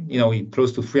platform,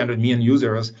 close to 300 million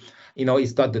users,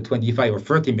 it's not the 25 or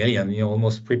 30 million,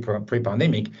 almost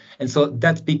pre-pandemic. And so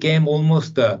that became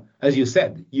almost, as you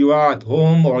said, you are at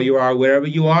home or you are wherever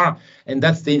you are, and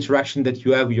that's the interaction that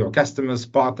you have with your customers,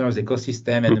 partners,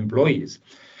 ecosystem, and employees.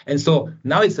 And so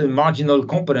now it's a marginal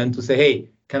component to say, hey,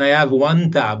 can I have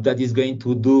one tab that is going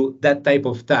to do that type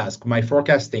of task, my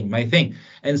forecasting, my thing?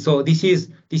 And so this is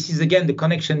again the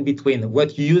connection between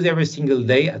what you use every single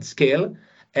day at scale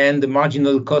and the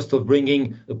marginal cost of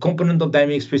bringing a component of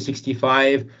Dynamics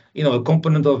 365, a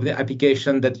component of the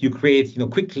application that you create,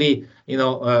 quickly,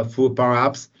 through Power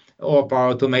Apps or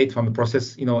Power Automate from a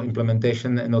process,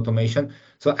 implementation and automation.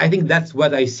 So I think that's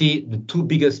what I see the two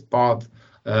biggest part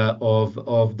of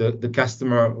the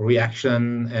customer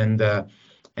reaction and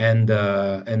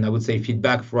I would say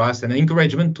feedback for us and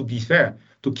encouragement, to be fair,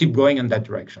 to keep going in that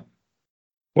direction.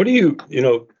 What do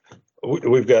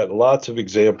we've got lots of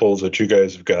examples that you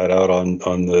guys have got out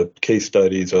on the case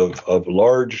studies of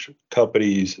large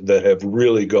companies that have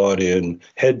really gone in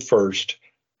head first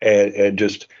and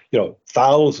just,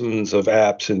 thousands of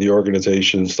apps in the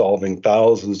organization solving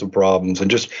thousands of problems and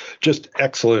just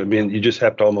excellent. I mean, you just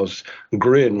have to almost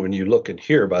grin when you look and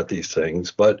hear about these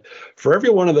things. But for every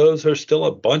one of those, there's still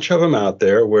a bunch of them out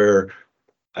there where,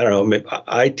 I don't know,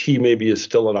 IT maybe is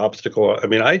still an obstacle. I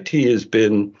mean,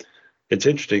 it's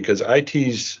interesting because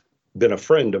IT's been a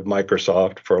friend of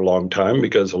Microsoft for a long time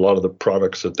because a lot of the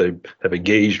products that they have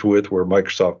engaged with were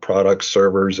Microsoft products,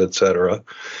 servers, et cetera.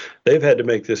 They've had to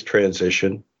make this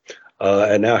transition.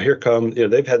 And now here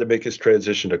they've had to make this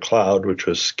transition to cloud, which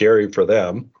was scary for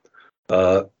them.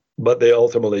 But they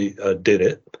ultimately did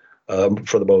it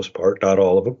for the most part, not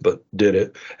all of them, but did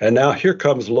it. And now here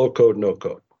comes low code, no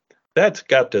code. That's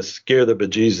got to scare the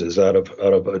bejesus out of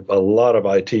a lot of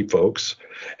IT folks.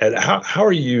 And how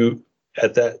are you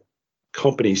at that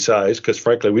company size? Because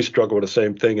frankly, we struggle with the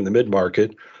same thing in the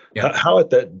mid-market. Yeah. How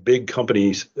at that big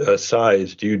company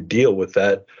size do you deal with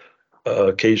that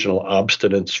occasional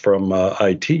obstinance from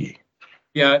IT?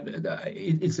 Yeah,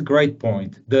 it's a great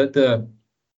point.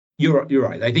 You're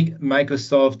right. I think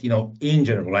Microsoft, in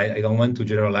general, I don't want to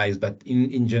generalize, but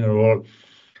in general,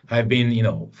 I've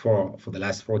been, for the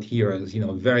last 40 years,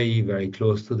 very, very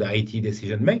close to the IT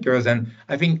decision makers, and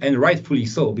I think, and rightfully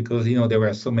so, because there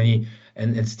were so many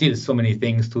and still so many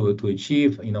things to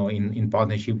achieve, in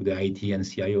partnership with the IT and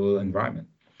CIO environment.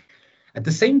 At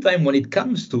the same time, when it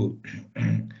comes to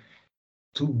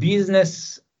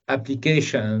business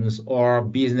applications or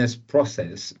business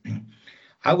process,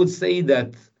 I would say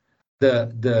that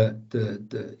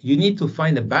you need to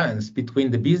find a balance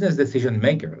between the business decision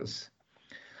makers,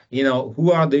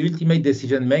 who are the ultimate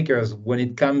decision makers when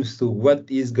it comes to what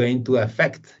is going to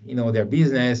affect, their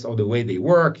business or the way they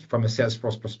work from a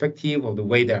Salesforce perspective, or the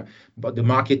way the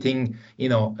marketing,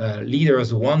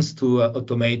 leaders wants to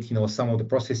automate, some of the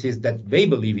processes that they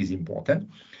believe is important.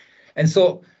 And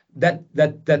so that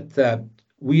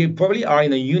we probably are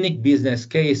in a unique business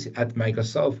case at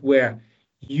Microsoft where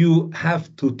you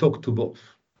have to talk to both.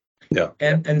 Yeah.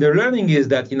 And the learning is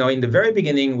that, in the very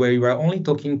beginning where you were only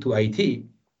talking to IT,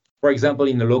 for example,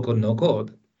 in the low-code,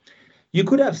 no-code, you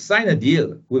could have signed a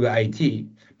deal with IT,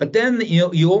 but then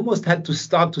you almost had to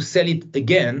start to sell it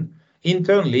again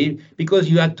internally because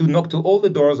you had to knock to all the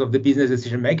doors of the business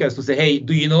decision makers to say, hey,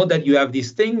 do you know that you have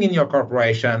this thing in your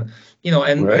corporation?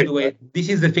 And right. By the way, this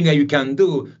is the thing that you can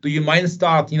do. Do you mind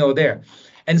start, there?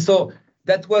 And so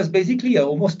that was basically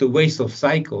almost a waste of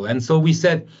cycle. And so we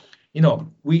said,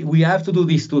 we have to do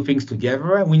these two things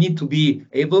together. We need to be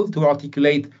able to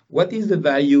articulate what is the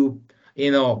value,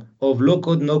 of low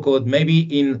code, no code, maybe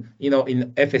in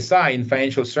FSI, in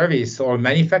financial service or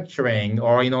manufacturing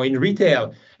or, in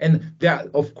retail. And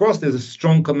of course, there's a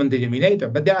strong common denominator,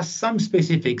 but there are some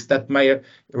specifics that might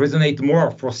resonate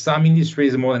more for some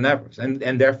industries more than others,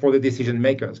 and therefore the decision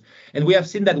makers. And we have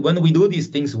seen that when we do these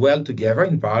things well together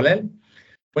in parallel,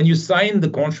 when you sign the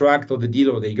contract or the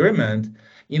deal or the agreement,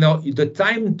 the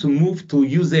time to move to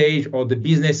usage or the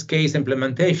business case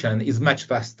implementation is much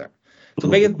faster. So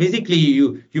basically,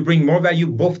 you bring more value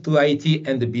both to IT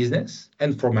and the business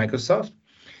and for Microsoft.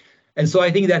 And so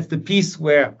I think that's the piece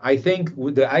where I think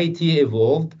the IT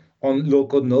evolved on low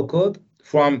code, no code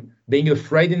from being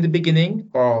afraid in the beginning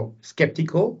or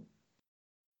skeptical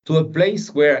to a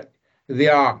place where they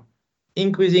are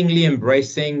increasingly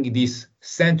embracing this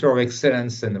center of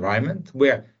excellence environment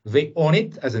where they own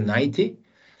it as an IT.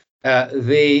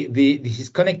 this is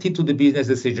connected to the business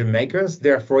decision makers.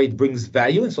 Therefore, it brings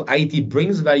value. And so IT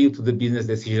brings value to the business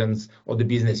decisions or the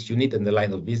business unit and the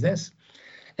line of business.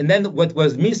 And then what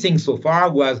was missing so far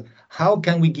was how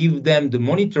can we give them the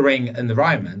monitoring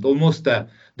environment, almost the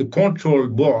control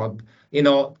board,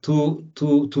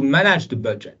 to manage the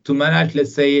budget, to manage,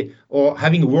 let's say, or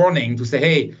having warning to say,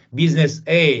 hey, business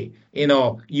A,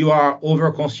 you are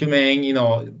over consuming,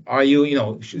 are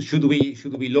you, should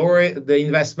we lower the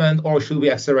investment or should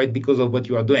we accelerate because of what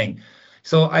you are doing?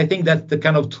 So I think that's the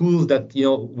kind of tools that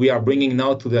we are bringing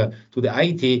now to the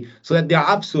IT, so that they are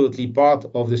absolutely part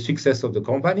of the success of the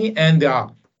company and they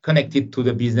are connected to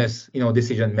the business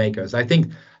decision makers. I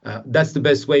think that's the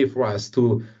best way for us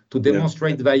to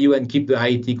demonstrate value and keep the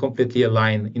IT completely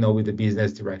aligned with the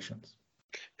business directions.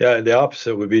 Yeah, and the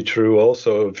opposite would be true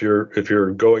also if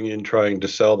you're going in trying to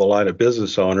sell the line of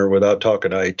business owner without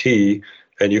talking IT.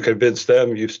 And you convince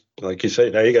them, like you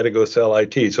say, now you got to go sell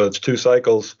IT. So it's two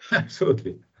cycles.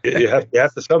 Absolutely. You have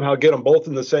to somehow get them both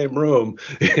in the same room,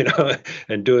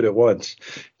 and do it at once.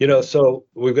 So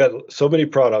we've got so many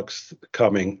products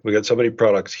coming. We got so many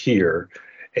products here.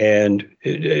 And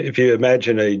if you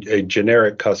imagine a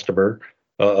generic customer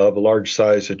of a large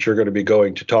size that you're going to be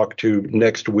going to talk to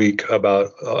next week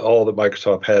about all that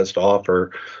Microsoft has to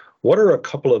offer, what are a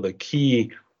couple of the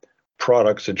key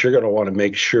products that you're going to want to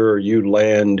make sure you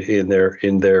land in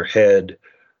their head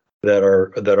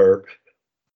that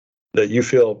you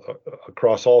feel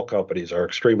across all companies are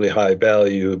extremely high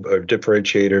value or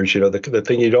differentiators, the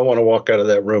thing you don't want to walk out of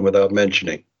that room without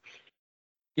mentioning?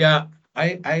 Yeah,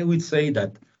 I would say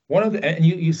that one of the, and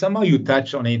you somehow you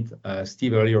touch on it,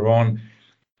 Steve, earlier on,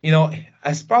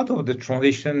 as part of the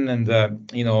transition and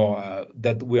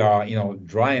that we are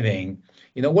driving,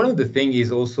 one of the things is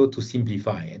also to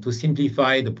simplify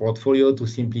the portfolio, to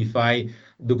simplify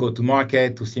the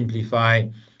go-to-market, to simplify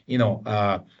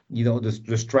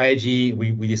the strategy.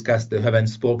 We discussed the hub and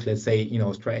spoke, let's say,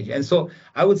 strategy. And so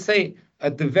I would say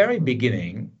at the very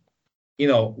beginning,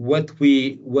 what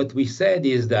we said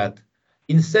is that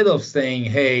instead of saying,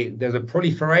 hey, there's a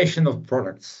proliferation of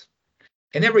products,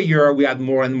 and every year we add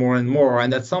more and more and more,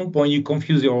 and at some point you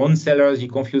confuse your own sellers, you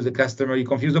confuse the customer, you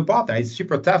confuse the partner. It's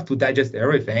super tough to digest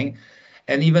everything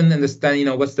and even understand,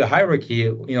 what's the hierarchy,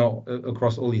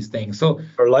 across all these things. So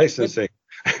or licensing.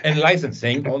 And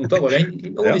licensing on top of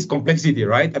it, all this complexity,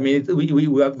 right? I mean,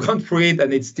 we have gone through it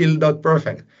and it's still not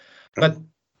perfect. But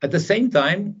at the same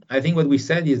time, I think what we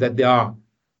said is that there are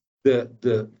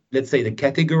the let's say the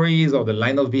categories or the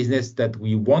line of business that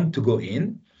we want to go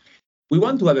in. We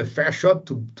want to have a fair shot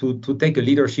to take a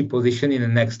leadership position in the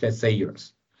next, let's say,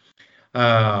 years.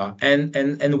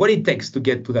 And what it takes to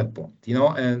get to that point,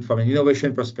 and from an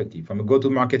innovation perspective, from a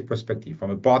go-to-market perspective,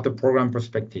 from a partner program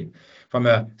perspective, from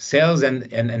a sales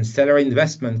and seller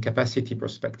investment capacity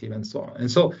perspective, and so on.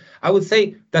 And so I would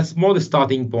say that's more the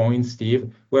starting point, Steve,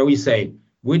 where we say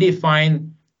we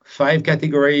define 5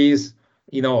 categories,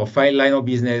 or 5 line of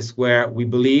business where we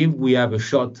believe we have a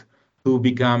shot to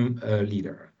become a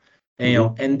leader.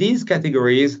 And these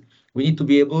categories, we need to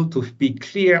be able to be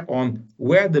clear on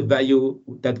where the value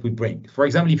that we bring. For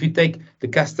example, if you take the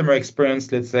customer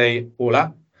experience, let's say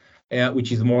Ola,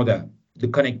 which is more the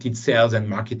connected sales and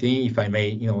marketing, if I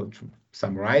may,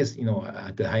 summarize,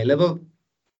 at the high level,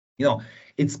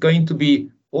 it's going to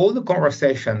be all the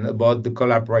conversation about the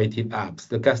collaborative apps,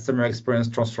 the customer experience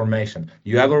transformation.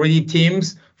 You have already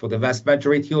Teams for the vast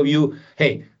majority of you.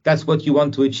 Hey, that's what you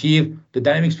want to achieve. The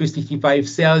Dynamics 365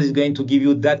 Sales is going to give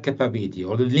you that capability,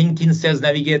 or the LinkedIn Sales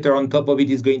Navigator on top of it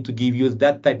is going to give you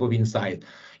that type of insight.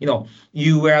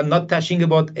 You were not touching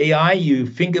about AI. You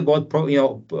think about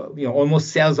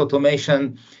almost sales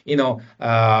automation,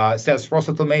 Salesforce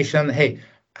automation. Hey,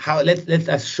 let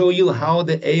us show you how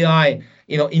the AI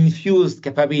infused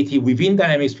capability within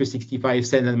Dynamics 365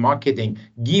 Sales and Marketing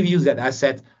give you that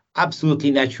asset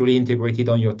absolutely naturally integrated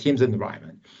on your team's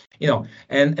environment.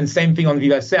 And same thing on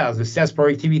Viva Sales, the sales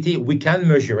productivity, we can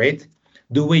measure it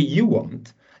the way you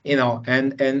want,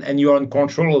 and you're in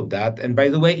control of that. And by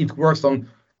the way, it works on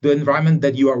the environment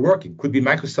that you are working. Could be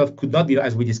Microsoft, could not be,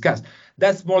 as we discussed.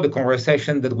 That's more the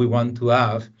conversation that we want to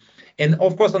have. And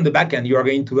of course, on the back end, you are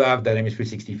going to have Dynamics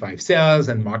 365 Sales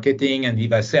and Marketing and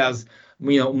Viva Sales,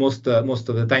 most of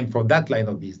the time for that line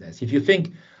of business. If you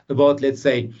think about, let's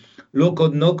say, low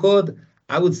code, no code,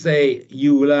 I would say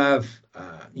you will have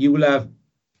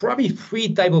probably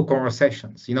 3 types of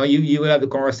conversations. You will have the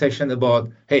conversation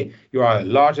about, hey, you are a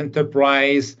large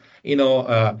enterprise,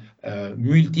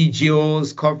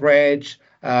 multi-geos coverage,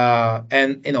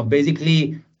 and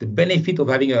basically the benefit of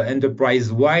having an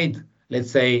enterprise-wide let's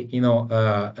say,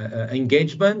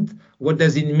 engagement, what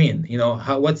does it mean?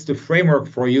 What's the framework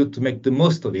for you to make the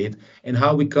most of it, and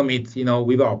how we commit,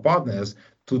 with our partners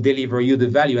to deliver you the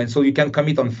value. And so you can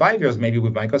commit on 5 years, maybe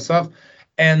with Microsoft,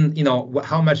 and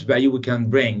how much value we can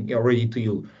bring already to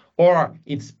you. Or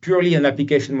it's purely an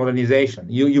application modernization.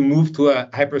 You move to a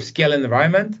hyperscale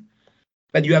environment,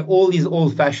 but you have all these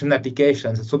old-fashioned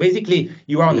applications. So basically,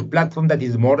 you are on a platform that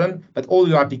is modern, but all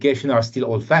your applications are still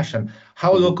old-fashioned.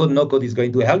 How low-code, no-code is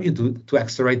going to help you to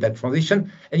accelerate that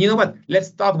transition? And you know what? Let's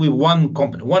start with one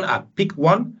component, one app. Pick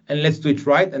one, and let's do it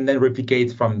right, and then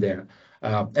replicate from there.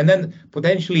 And then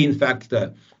potentially, in fact,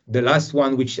 the last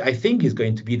one, which I think is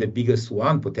going to be the biggest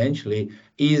one potentially,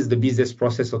 is the business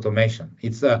process automation.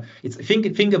 It's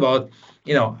think about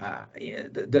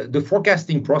the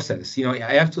forecasting process.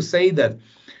 I have to say that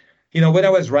when I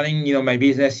was running my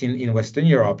business in Western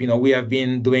Europe, we have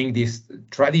been doing this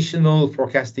traditional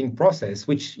forecasting process,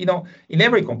 which in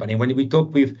every company, when we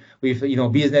talk with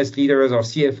business leaders or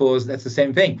CFOs, that's the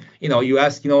same thing. You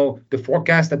ask the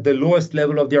forecast at the lowest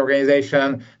level of the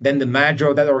organization, then the manager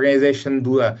of that organization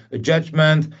do a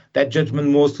judgment. That judgment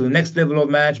moves to the next level of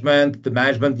management. The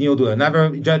management do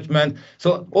another judgment.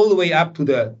 So all the way up to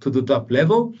the top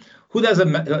level. Who does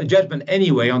a judgment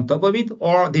anyway on top of it,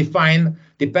 or define,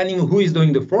 depending on who is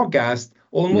doing the forecast,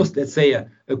 almost, let's say, a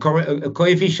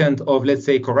coefficient of, let's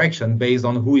say, correction based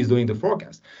on who is doing the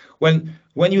forecast.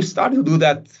 When you start to do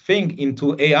that thing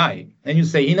into AI, and you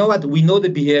say, you know what, we know the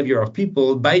behavior of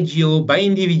people by geo, by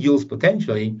individuals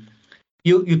potentially,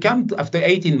 you come to, after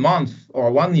 18 months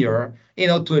or 1 year,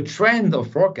 to a trend of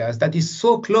forecast that is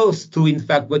so close to, in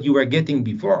fact, what you were getting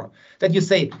before, that you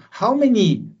say, how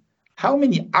many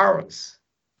hours,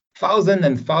 thousands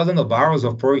and thousands of hours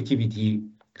of productivity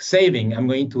saving I'm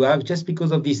going to have just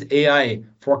because of this AI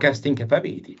forecasting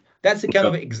capability? That's the kind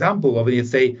of example of,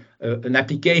 let's say, an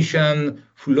application,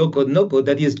 low-code, no-code,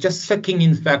 that is just sucking,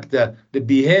 in fact, the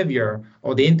behavior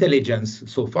or the intelligence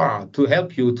so far to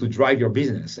help you to drive your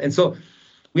business. And so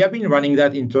we have been running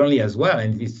that internally as well,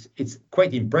 and it's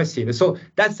quite impressive. So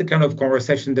that's the kind of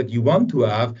conversation that you want to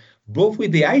have, both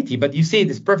with the IT, but you see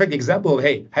this perfect example of,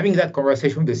 hey, having that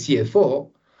conversation with the CFO,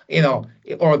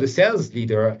 or the sales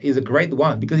leader is a great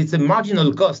one, because it's a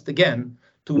marginal cost, again,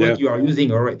 to what you are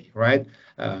using already, right?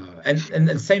 And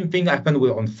the same thing happened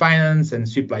on finance and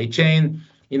supply chain,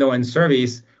 and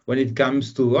service when it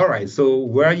comes to, all right, so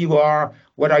where you are,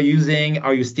 what are you using?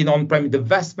 Are you still on-prem? The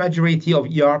vast majority of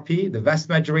ERP, the vast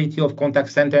majority of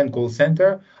contact center and call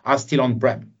center are still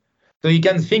on-prem. So you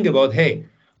can think about, hey,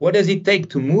 what does it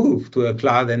take to move to a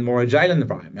cloud and more agile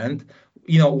environment?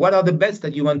 What are the bets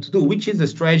that you want to do? Which is the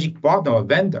strategic partner or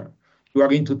vendor you are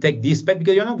going to take this bet?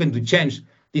 Because you're not going to change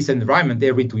this environment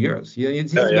every 2 years.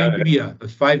 It's going to be a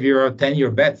 5-year or 10-year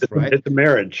bet, right? It's a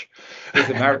marriage. It's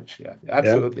a marriage, yeah,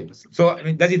 absolutely. Yeah.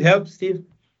 So, does it help, Steve?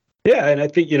 Yeah, and I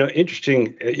think,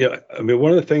 interesting,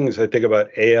 one of the things I think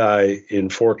about AI in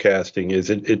forecasting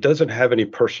is it doesn't have any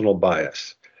personal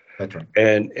bias. That's right.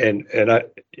 And I,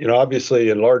 obviously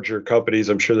in larger companies,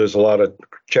 I'm sure there's a lot of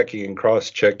checking and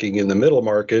cross-checking. In the middle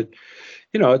market,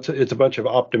 it's a bunch of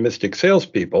optimistic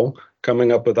salespeople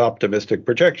coming up with optimistic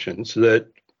projections that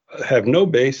have no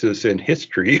basis in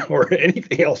history or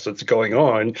anything else that's going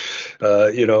on,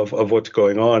 of what's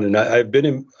going on. And I've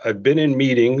been in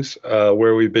meetings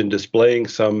where we've been displaying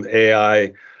some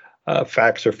AI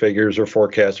facts or figures or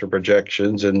forecasts or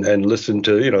projections, and listen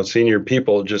to senior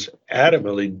people just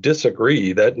adamantly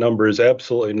disagree that number is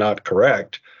absolutely not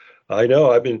correct. I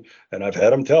know, I've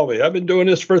had them tell me, I've been doing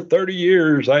this for 30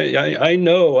 years. I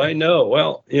know.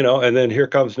 Well, and then here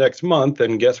comes next month,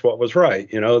 and guess what was right?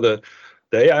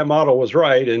 The AI model was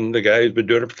right, and the guy who's been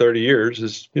doing it for 30 years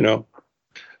is,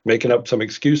 making up some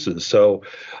excuses. So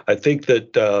I think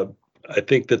that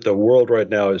the world right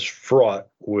now is fraught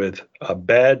with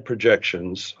bad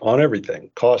projections on everything: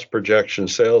 cost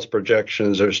projections, sales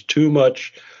projections. There's too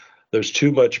much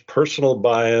personal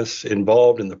bias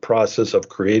involved in the process of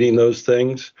creating those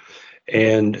things.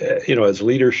 And as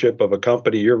leadership of a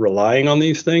company, you're relying on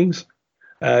these things.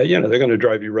 They're going to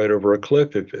drive you right over a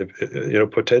cliff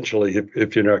if potentially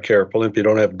if you're not careful, if you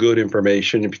don't have good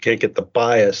information, if you can't get the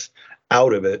bias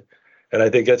out of it. And I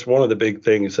think that's one of the big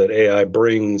things that AI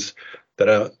brings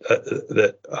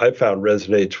that I found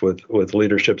resonates with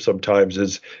leadership sometimes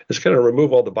is kind of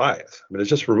remove all the bias. It's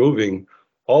just removing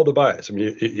all the bias.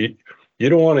 You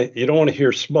don't want to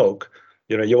hear smoke.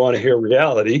 You want to hear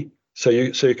reality, so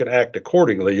you can act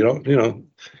accordingly.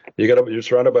 You're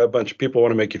surrounded by a bunch of people who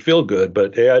want to make you feel good,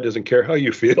 but AI doesn't care how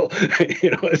you feel.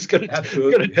 It's going to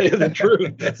tell you the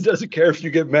truth. It doesn't care if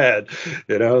you get mad.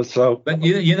 So. But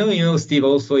Steve,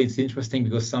 also it's interesting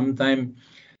because sometimes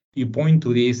you point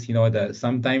to this, that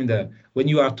sometimes when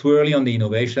you are too early on the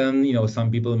innovation, some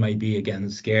people might be again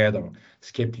scared or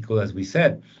skeptical, as we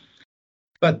said.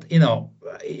 But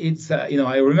it's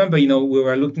I remember we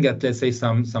were looking at, let's say,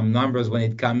 some numbers when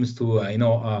it comes to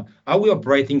are we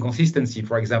operating consistency,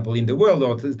 for example, in the world,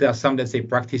 or there are some, let's say,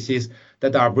 practices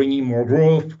that are bringing more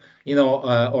growth,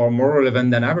 or more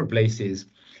relevant than other places.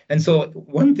 And so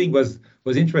one thing was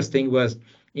interesting was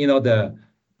in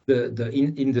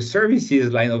the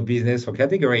services line of business or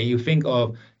category, you think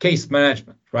of case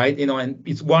management, right? And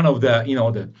it's one of the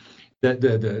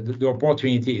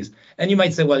opportunities. And you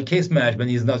might say, well, case management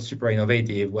is not super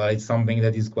innovative. Well, it's something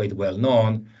that is quite well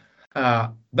known.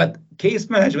 But case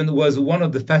management was one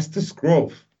of the fastest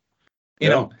growth,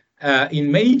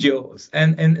 in many geos.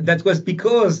 And that was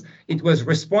because it was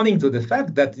responding to the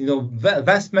fact that,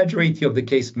 vast majority of the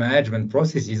case management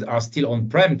processes are still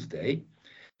on-prem today.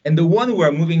 And the one who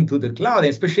are moving to the cloud,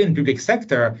 especially in public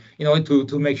sector,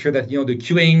 to make sure that, the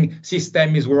queuing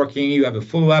system is working, you have a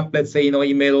follow-up, let's say,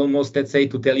 email almost, let's say,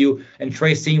 to tell you and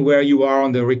tracing where you are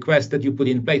on the request that you put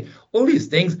in place. All these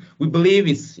things, we believe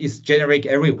it's generic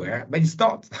everywhere, but it's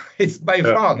not. It's by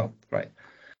far not, right?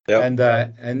 Yep.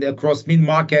 And across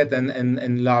mid-market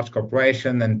and large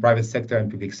corporation and private sector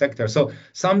and public sector. So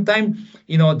sometimes,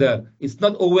 it's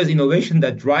not always innovation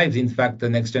that drives, in fact, the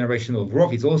next generation of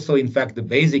growth. It's also, in fact, the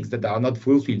basics that are not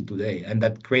fulfilled today and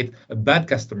that create a bad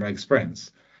customer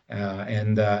experience.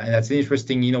 And that's an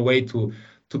interesting, way to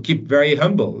keep very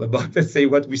humble about, let's say,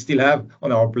 what we still have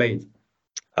on our plate.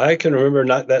 I can remember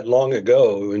not that long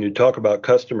ago, when you talk about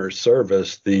customer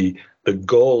service, the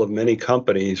goal of many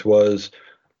companies was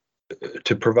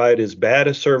to provide as bad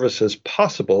a service as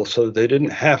possible so that they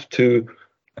didn't have to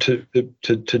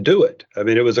do it. I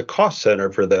mean, it was a cost center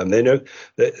for them. They know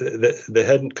they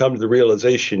hadn't come to the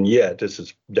realization yet, this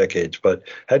is decades, but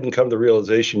hadn't come to the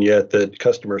realization yet that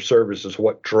customer service is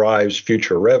what drives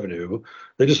future revenue.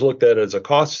 They just looked at it as a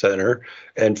cost center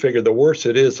and figured the worse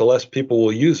it is, the less people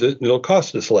will use it and it'll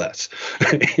cost us less. So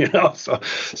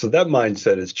that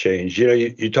mindset has changed.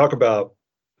 You talk about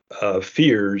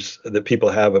fears that people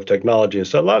have of technology. And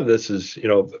so a lot of this is,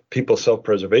 people's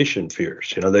self-preservation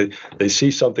fears. They see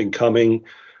something coming.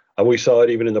 We saw it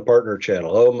even in the partner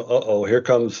channel. Here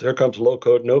comes low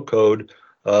code, no code.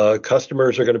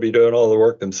 Customers are going to be doing all the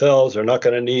work themselves. They're not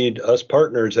going to need us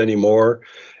partners anymore.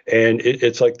 And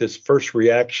it's like this first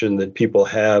reaction that people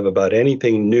have about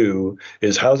anything new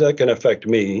is, how's that going to affect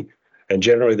me? And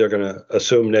generally, they're going to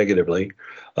assume negatively.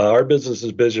 Our business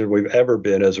is busier than we've ever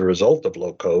been as a result of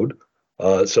low code.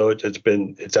 So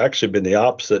it's actually been the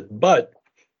opposite. But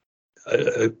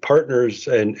partners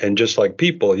and just like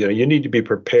people, you need to be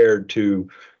prepared to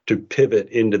pivot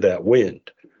into that wind.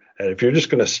 And if you're just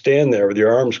going to stand there with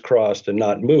your arms crossed and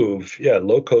not move,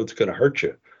 low code's going to hurt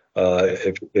you.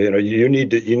 If you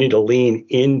need to lean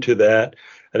into that.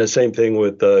 And the same thing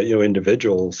with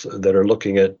individuals that are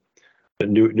looking at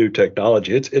new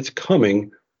technology. It's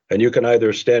coming, and you can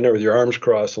either stand there with your arms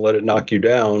crossed and let it knock you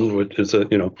down, which is a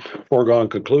foregone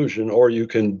conclusion, or you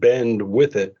can bend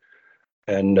with it.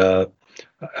 And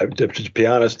to be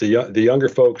honest, the younger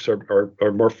folks are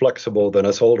more flexible than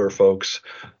us older folks,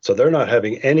 so they're not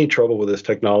having any trouble with this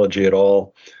technology at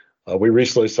all. We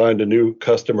recently signed a new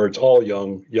customer. It's all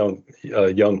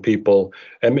young people,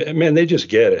 and man, they just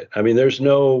get it. I mean, there's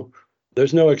no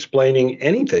explaining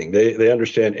anything. They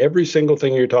understand every single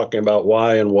thing you're talking about,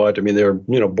 why and what. I mean, they're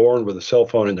born with a cell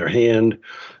phone in their hand.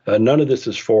 None of this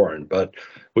is foreign, but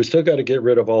we still got to get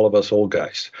rid of all of us old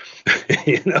guys.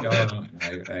 No,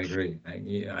 I agree.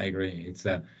 I agree. It's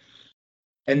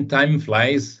and time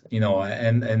flies,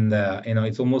 and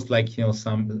it's almost like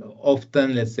some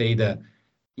often, let's say,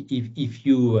 if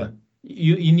you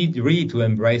need really to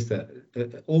embrace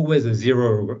always a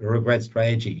zero regret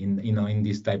strategy in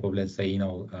this type of, let's say,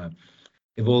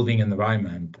 evolving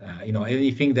environment.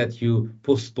 Anything that you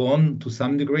postpone to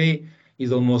some degree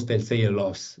is almost, let's say, a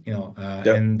loss. Yep.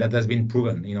 And that has been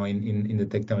proven, in the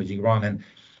technology run. And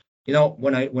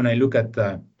when I look at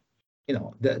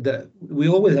we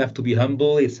always have to be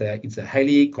humble. It's a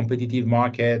highly competitive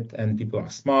market, and people are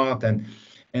smart, and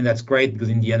that's great because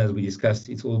in the end, as we discussed,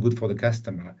 it's all good for the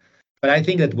customer. But I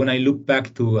think that when I look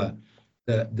back to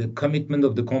the commitment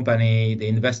of the company, the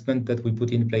investment that we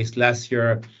put in place last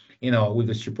year, with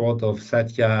the support of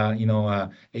Satya,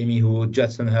 Amy Hood,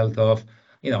 Judson Health,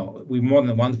 with more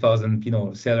than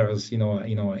 1,000, sellers,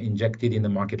 injected in the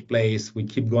marketplace. We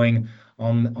keep going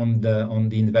on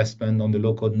the investment on the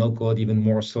low code, no code, even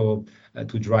more so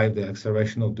to drive the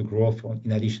acceleration of the growth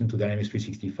in addition to Dynamics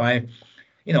 365.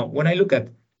 When I look at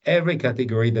every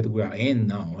category that we are in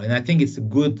now, and I think it's a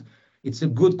good, it's a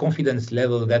good confidence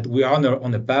level that we are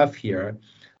on a path here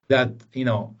that,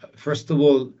 first of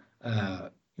all,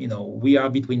 we are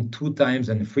between 2 times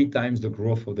and 3 times the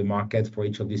growth of the market for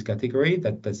each of these categories.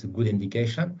 That's a good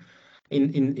indication.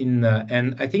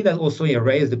 And I think that also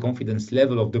raised the confidence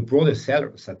level of the broader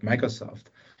sellers at Microsoft,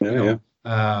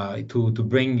 to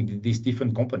bring these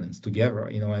different components together,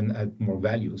 and add more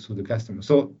value to the customer.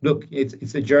 So look,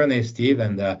 it's a journey, Steve,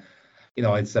 and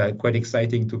it's quite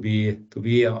exciting to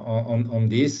be on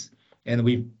this, and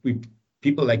we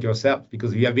people like yourself,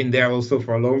 because we have been there also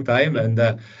for a long time, and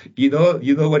you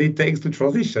know what it takes to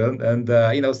transition, and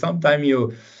sometimes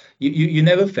you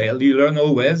never fail, you learn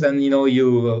always, and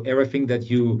everything that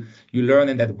you learn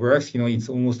and that works, it's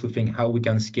almost to think how we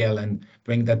can scale and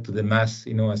bring that to the mass,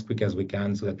 as quick as we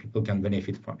can, so that people can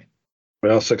benefit from it.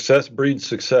 Well, success breeds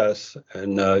success,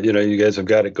 and you guys have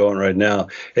got it going right now.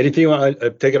 Anything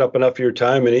I've taken up enough of your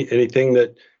time? Anything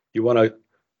that you want to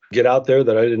get out there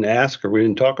that I didn't ask or we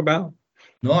didn't talk about?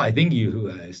 No, I think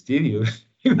Steve,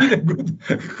 you made a good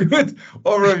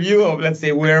overview of, let's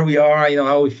say, where we are,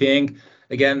 how we think.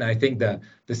 Again, I think the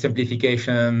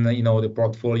simplification, the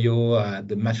portfolio,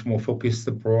 the much more focused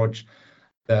approach,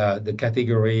 the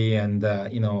category, and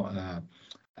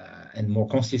and more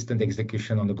consistent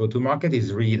execution on the go-to-market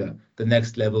is really the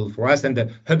next level for us. And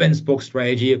the hub and spoke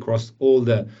strategy across all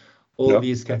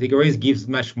these categories gives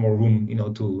much more room,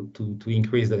 to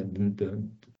increase the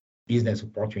business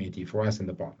opportunity for us and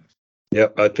the partners. Yeah,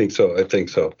 I think so.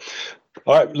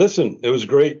 All right, listen, it was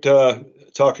great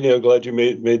talking to you. I'm glad you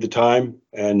made the time,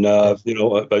 and I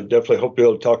definitely hope to be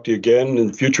able to talk to you again in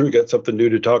the future. We got something new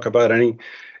to talk about.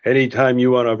 Anytime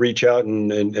you want to reach out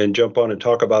and jump on and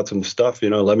talk about some stuff,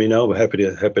 let me know. We're happy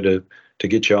to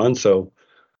get you on. So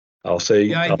I'll say.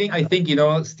 Yeah, I think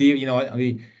Steve,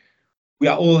 we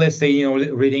are all, let's say,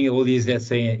 reading all these, let's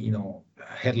say,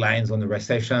 headlines on the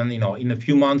recession. In a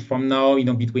few months from now,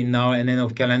 between now and end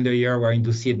of calendar year, we're going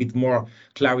to see a bit more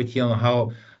clarity on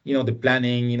how the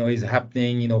planning is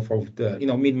happening, for the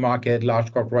mid-market,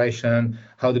 large corporation,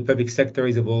 how the public sector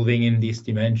is evolving in this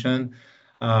dimension.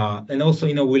 And also,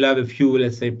 we'll have a few,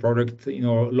 let's say, product,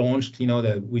 launched,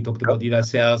 that we talked about data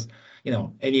sales,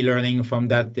 any learning from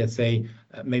that, let's say,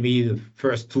 maybe the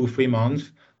first 2-3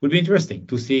 months would be interesting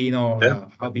to see,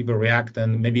 how people react.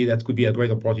 And maybe that could be a great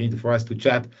opportunity for us to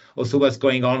chat also what's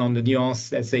going on the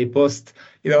Nuance, let's say, post,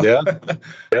 Yeah.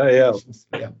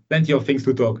 Plenty of things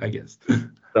to talk, I guess.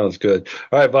 Sounds good.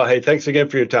 All right, Vahe, thanks again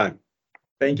for your time.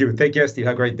 Thank you. Take care, Steve.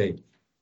 Have a great day.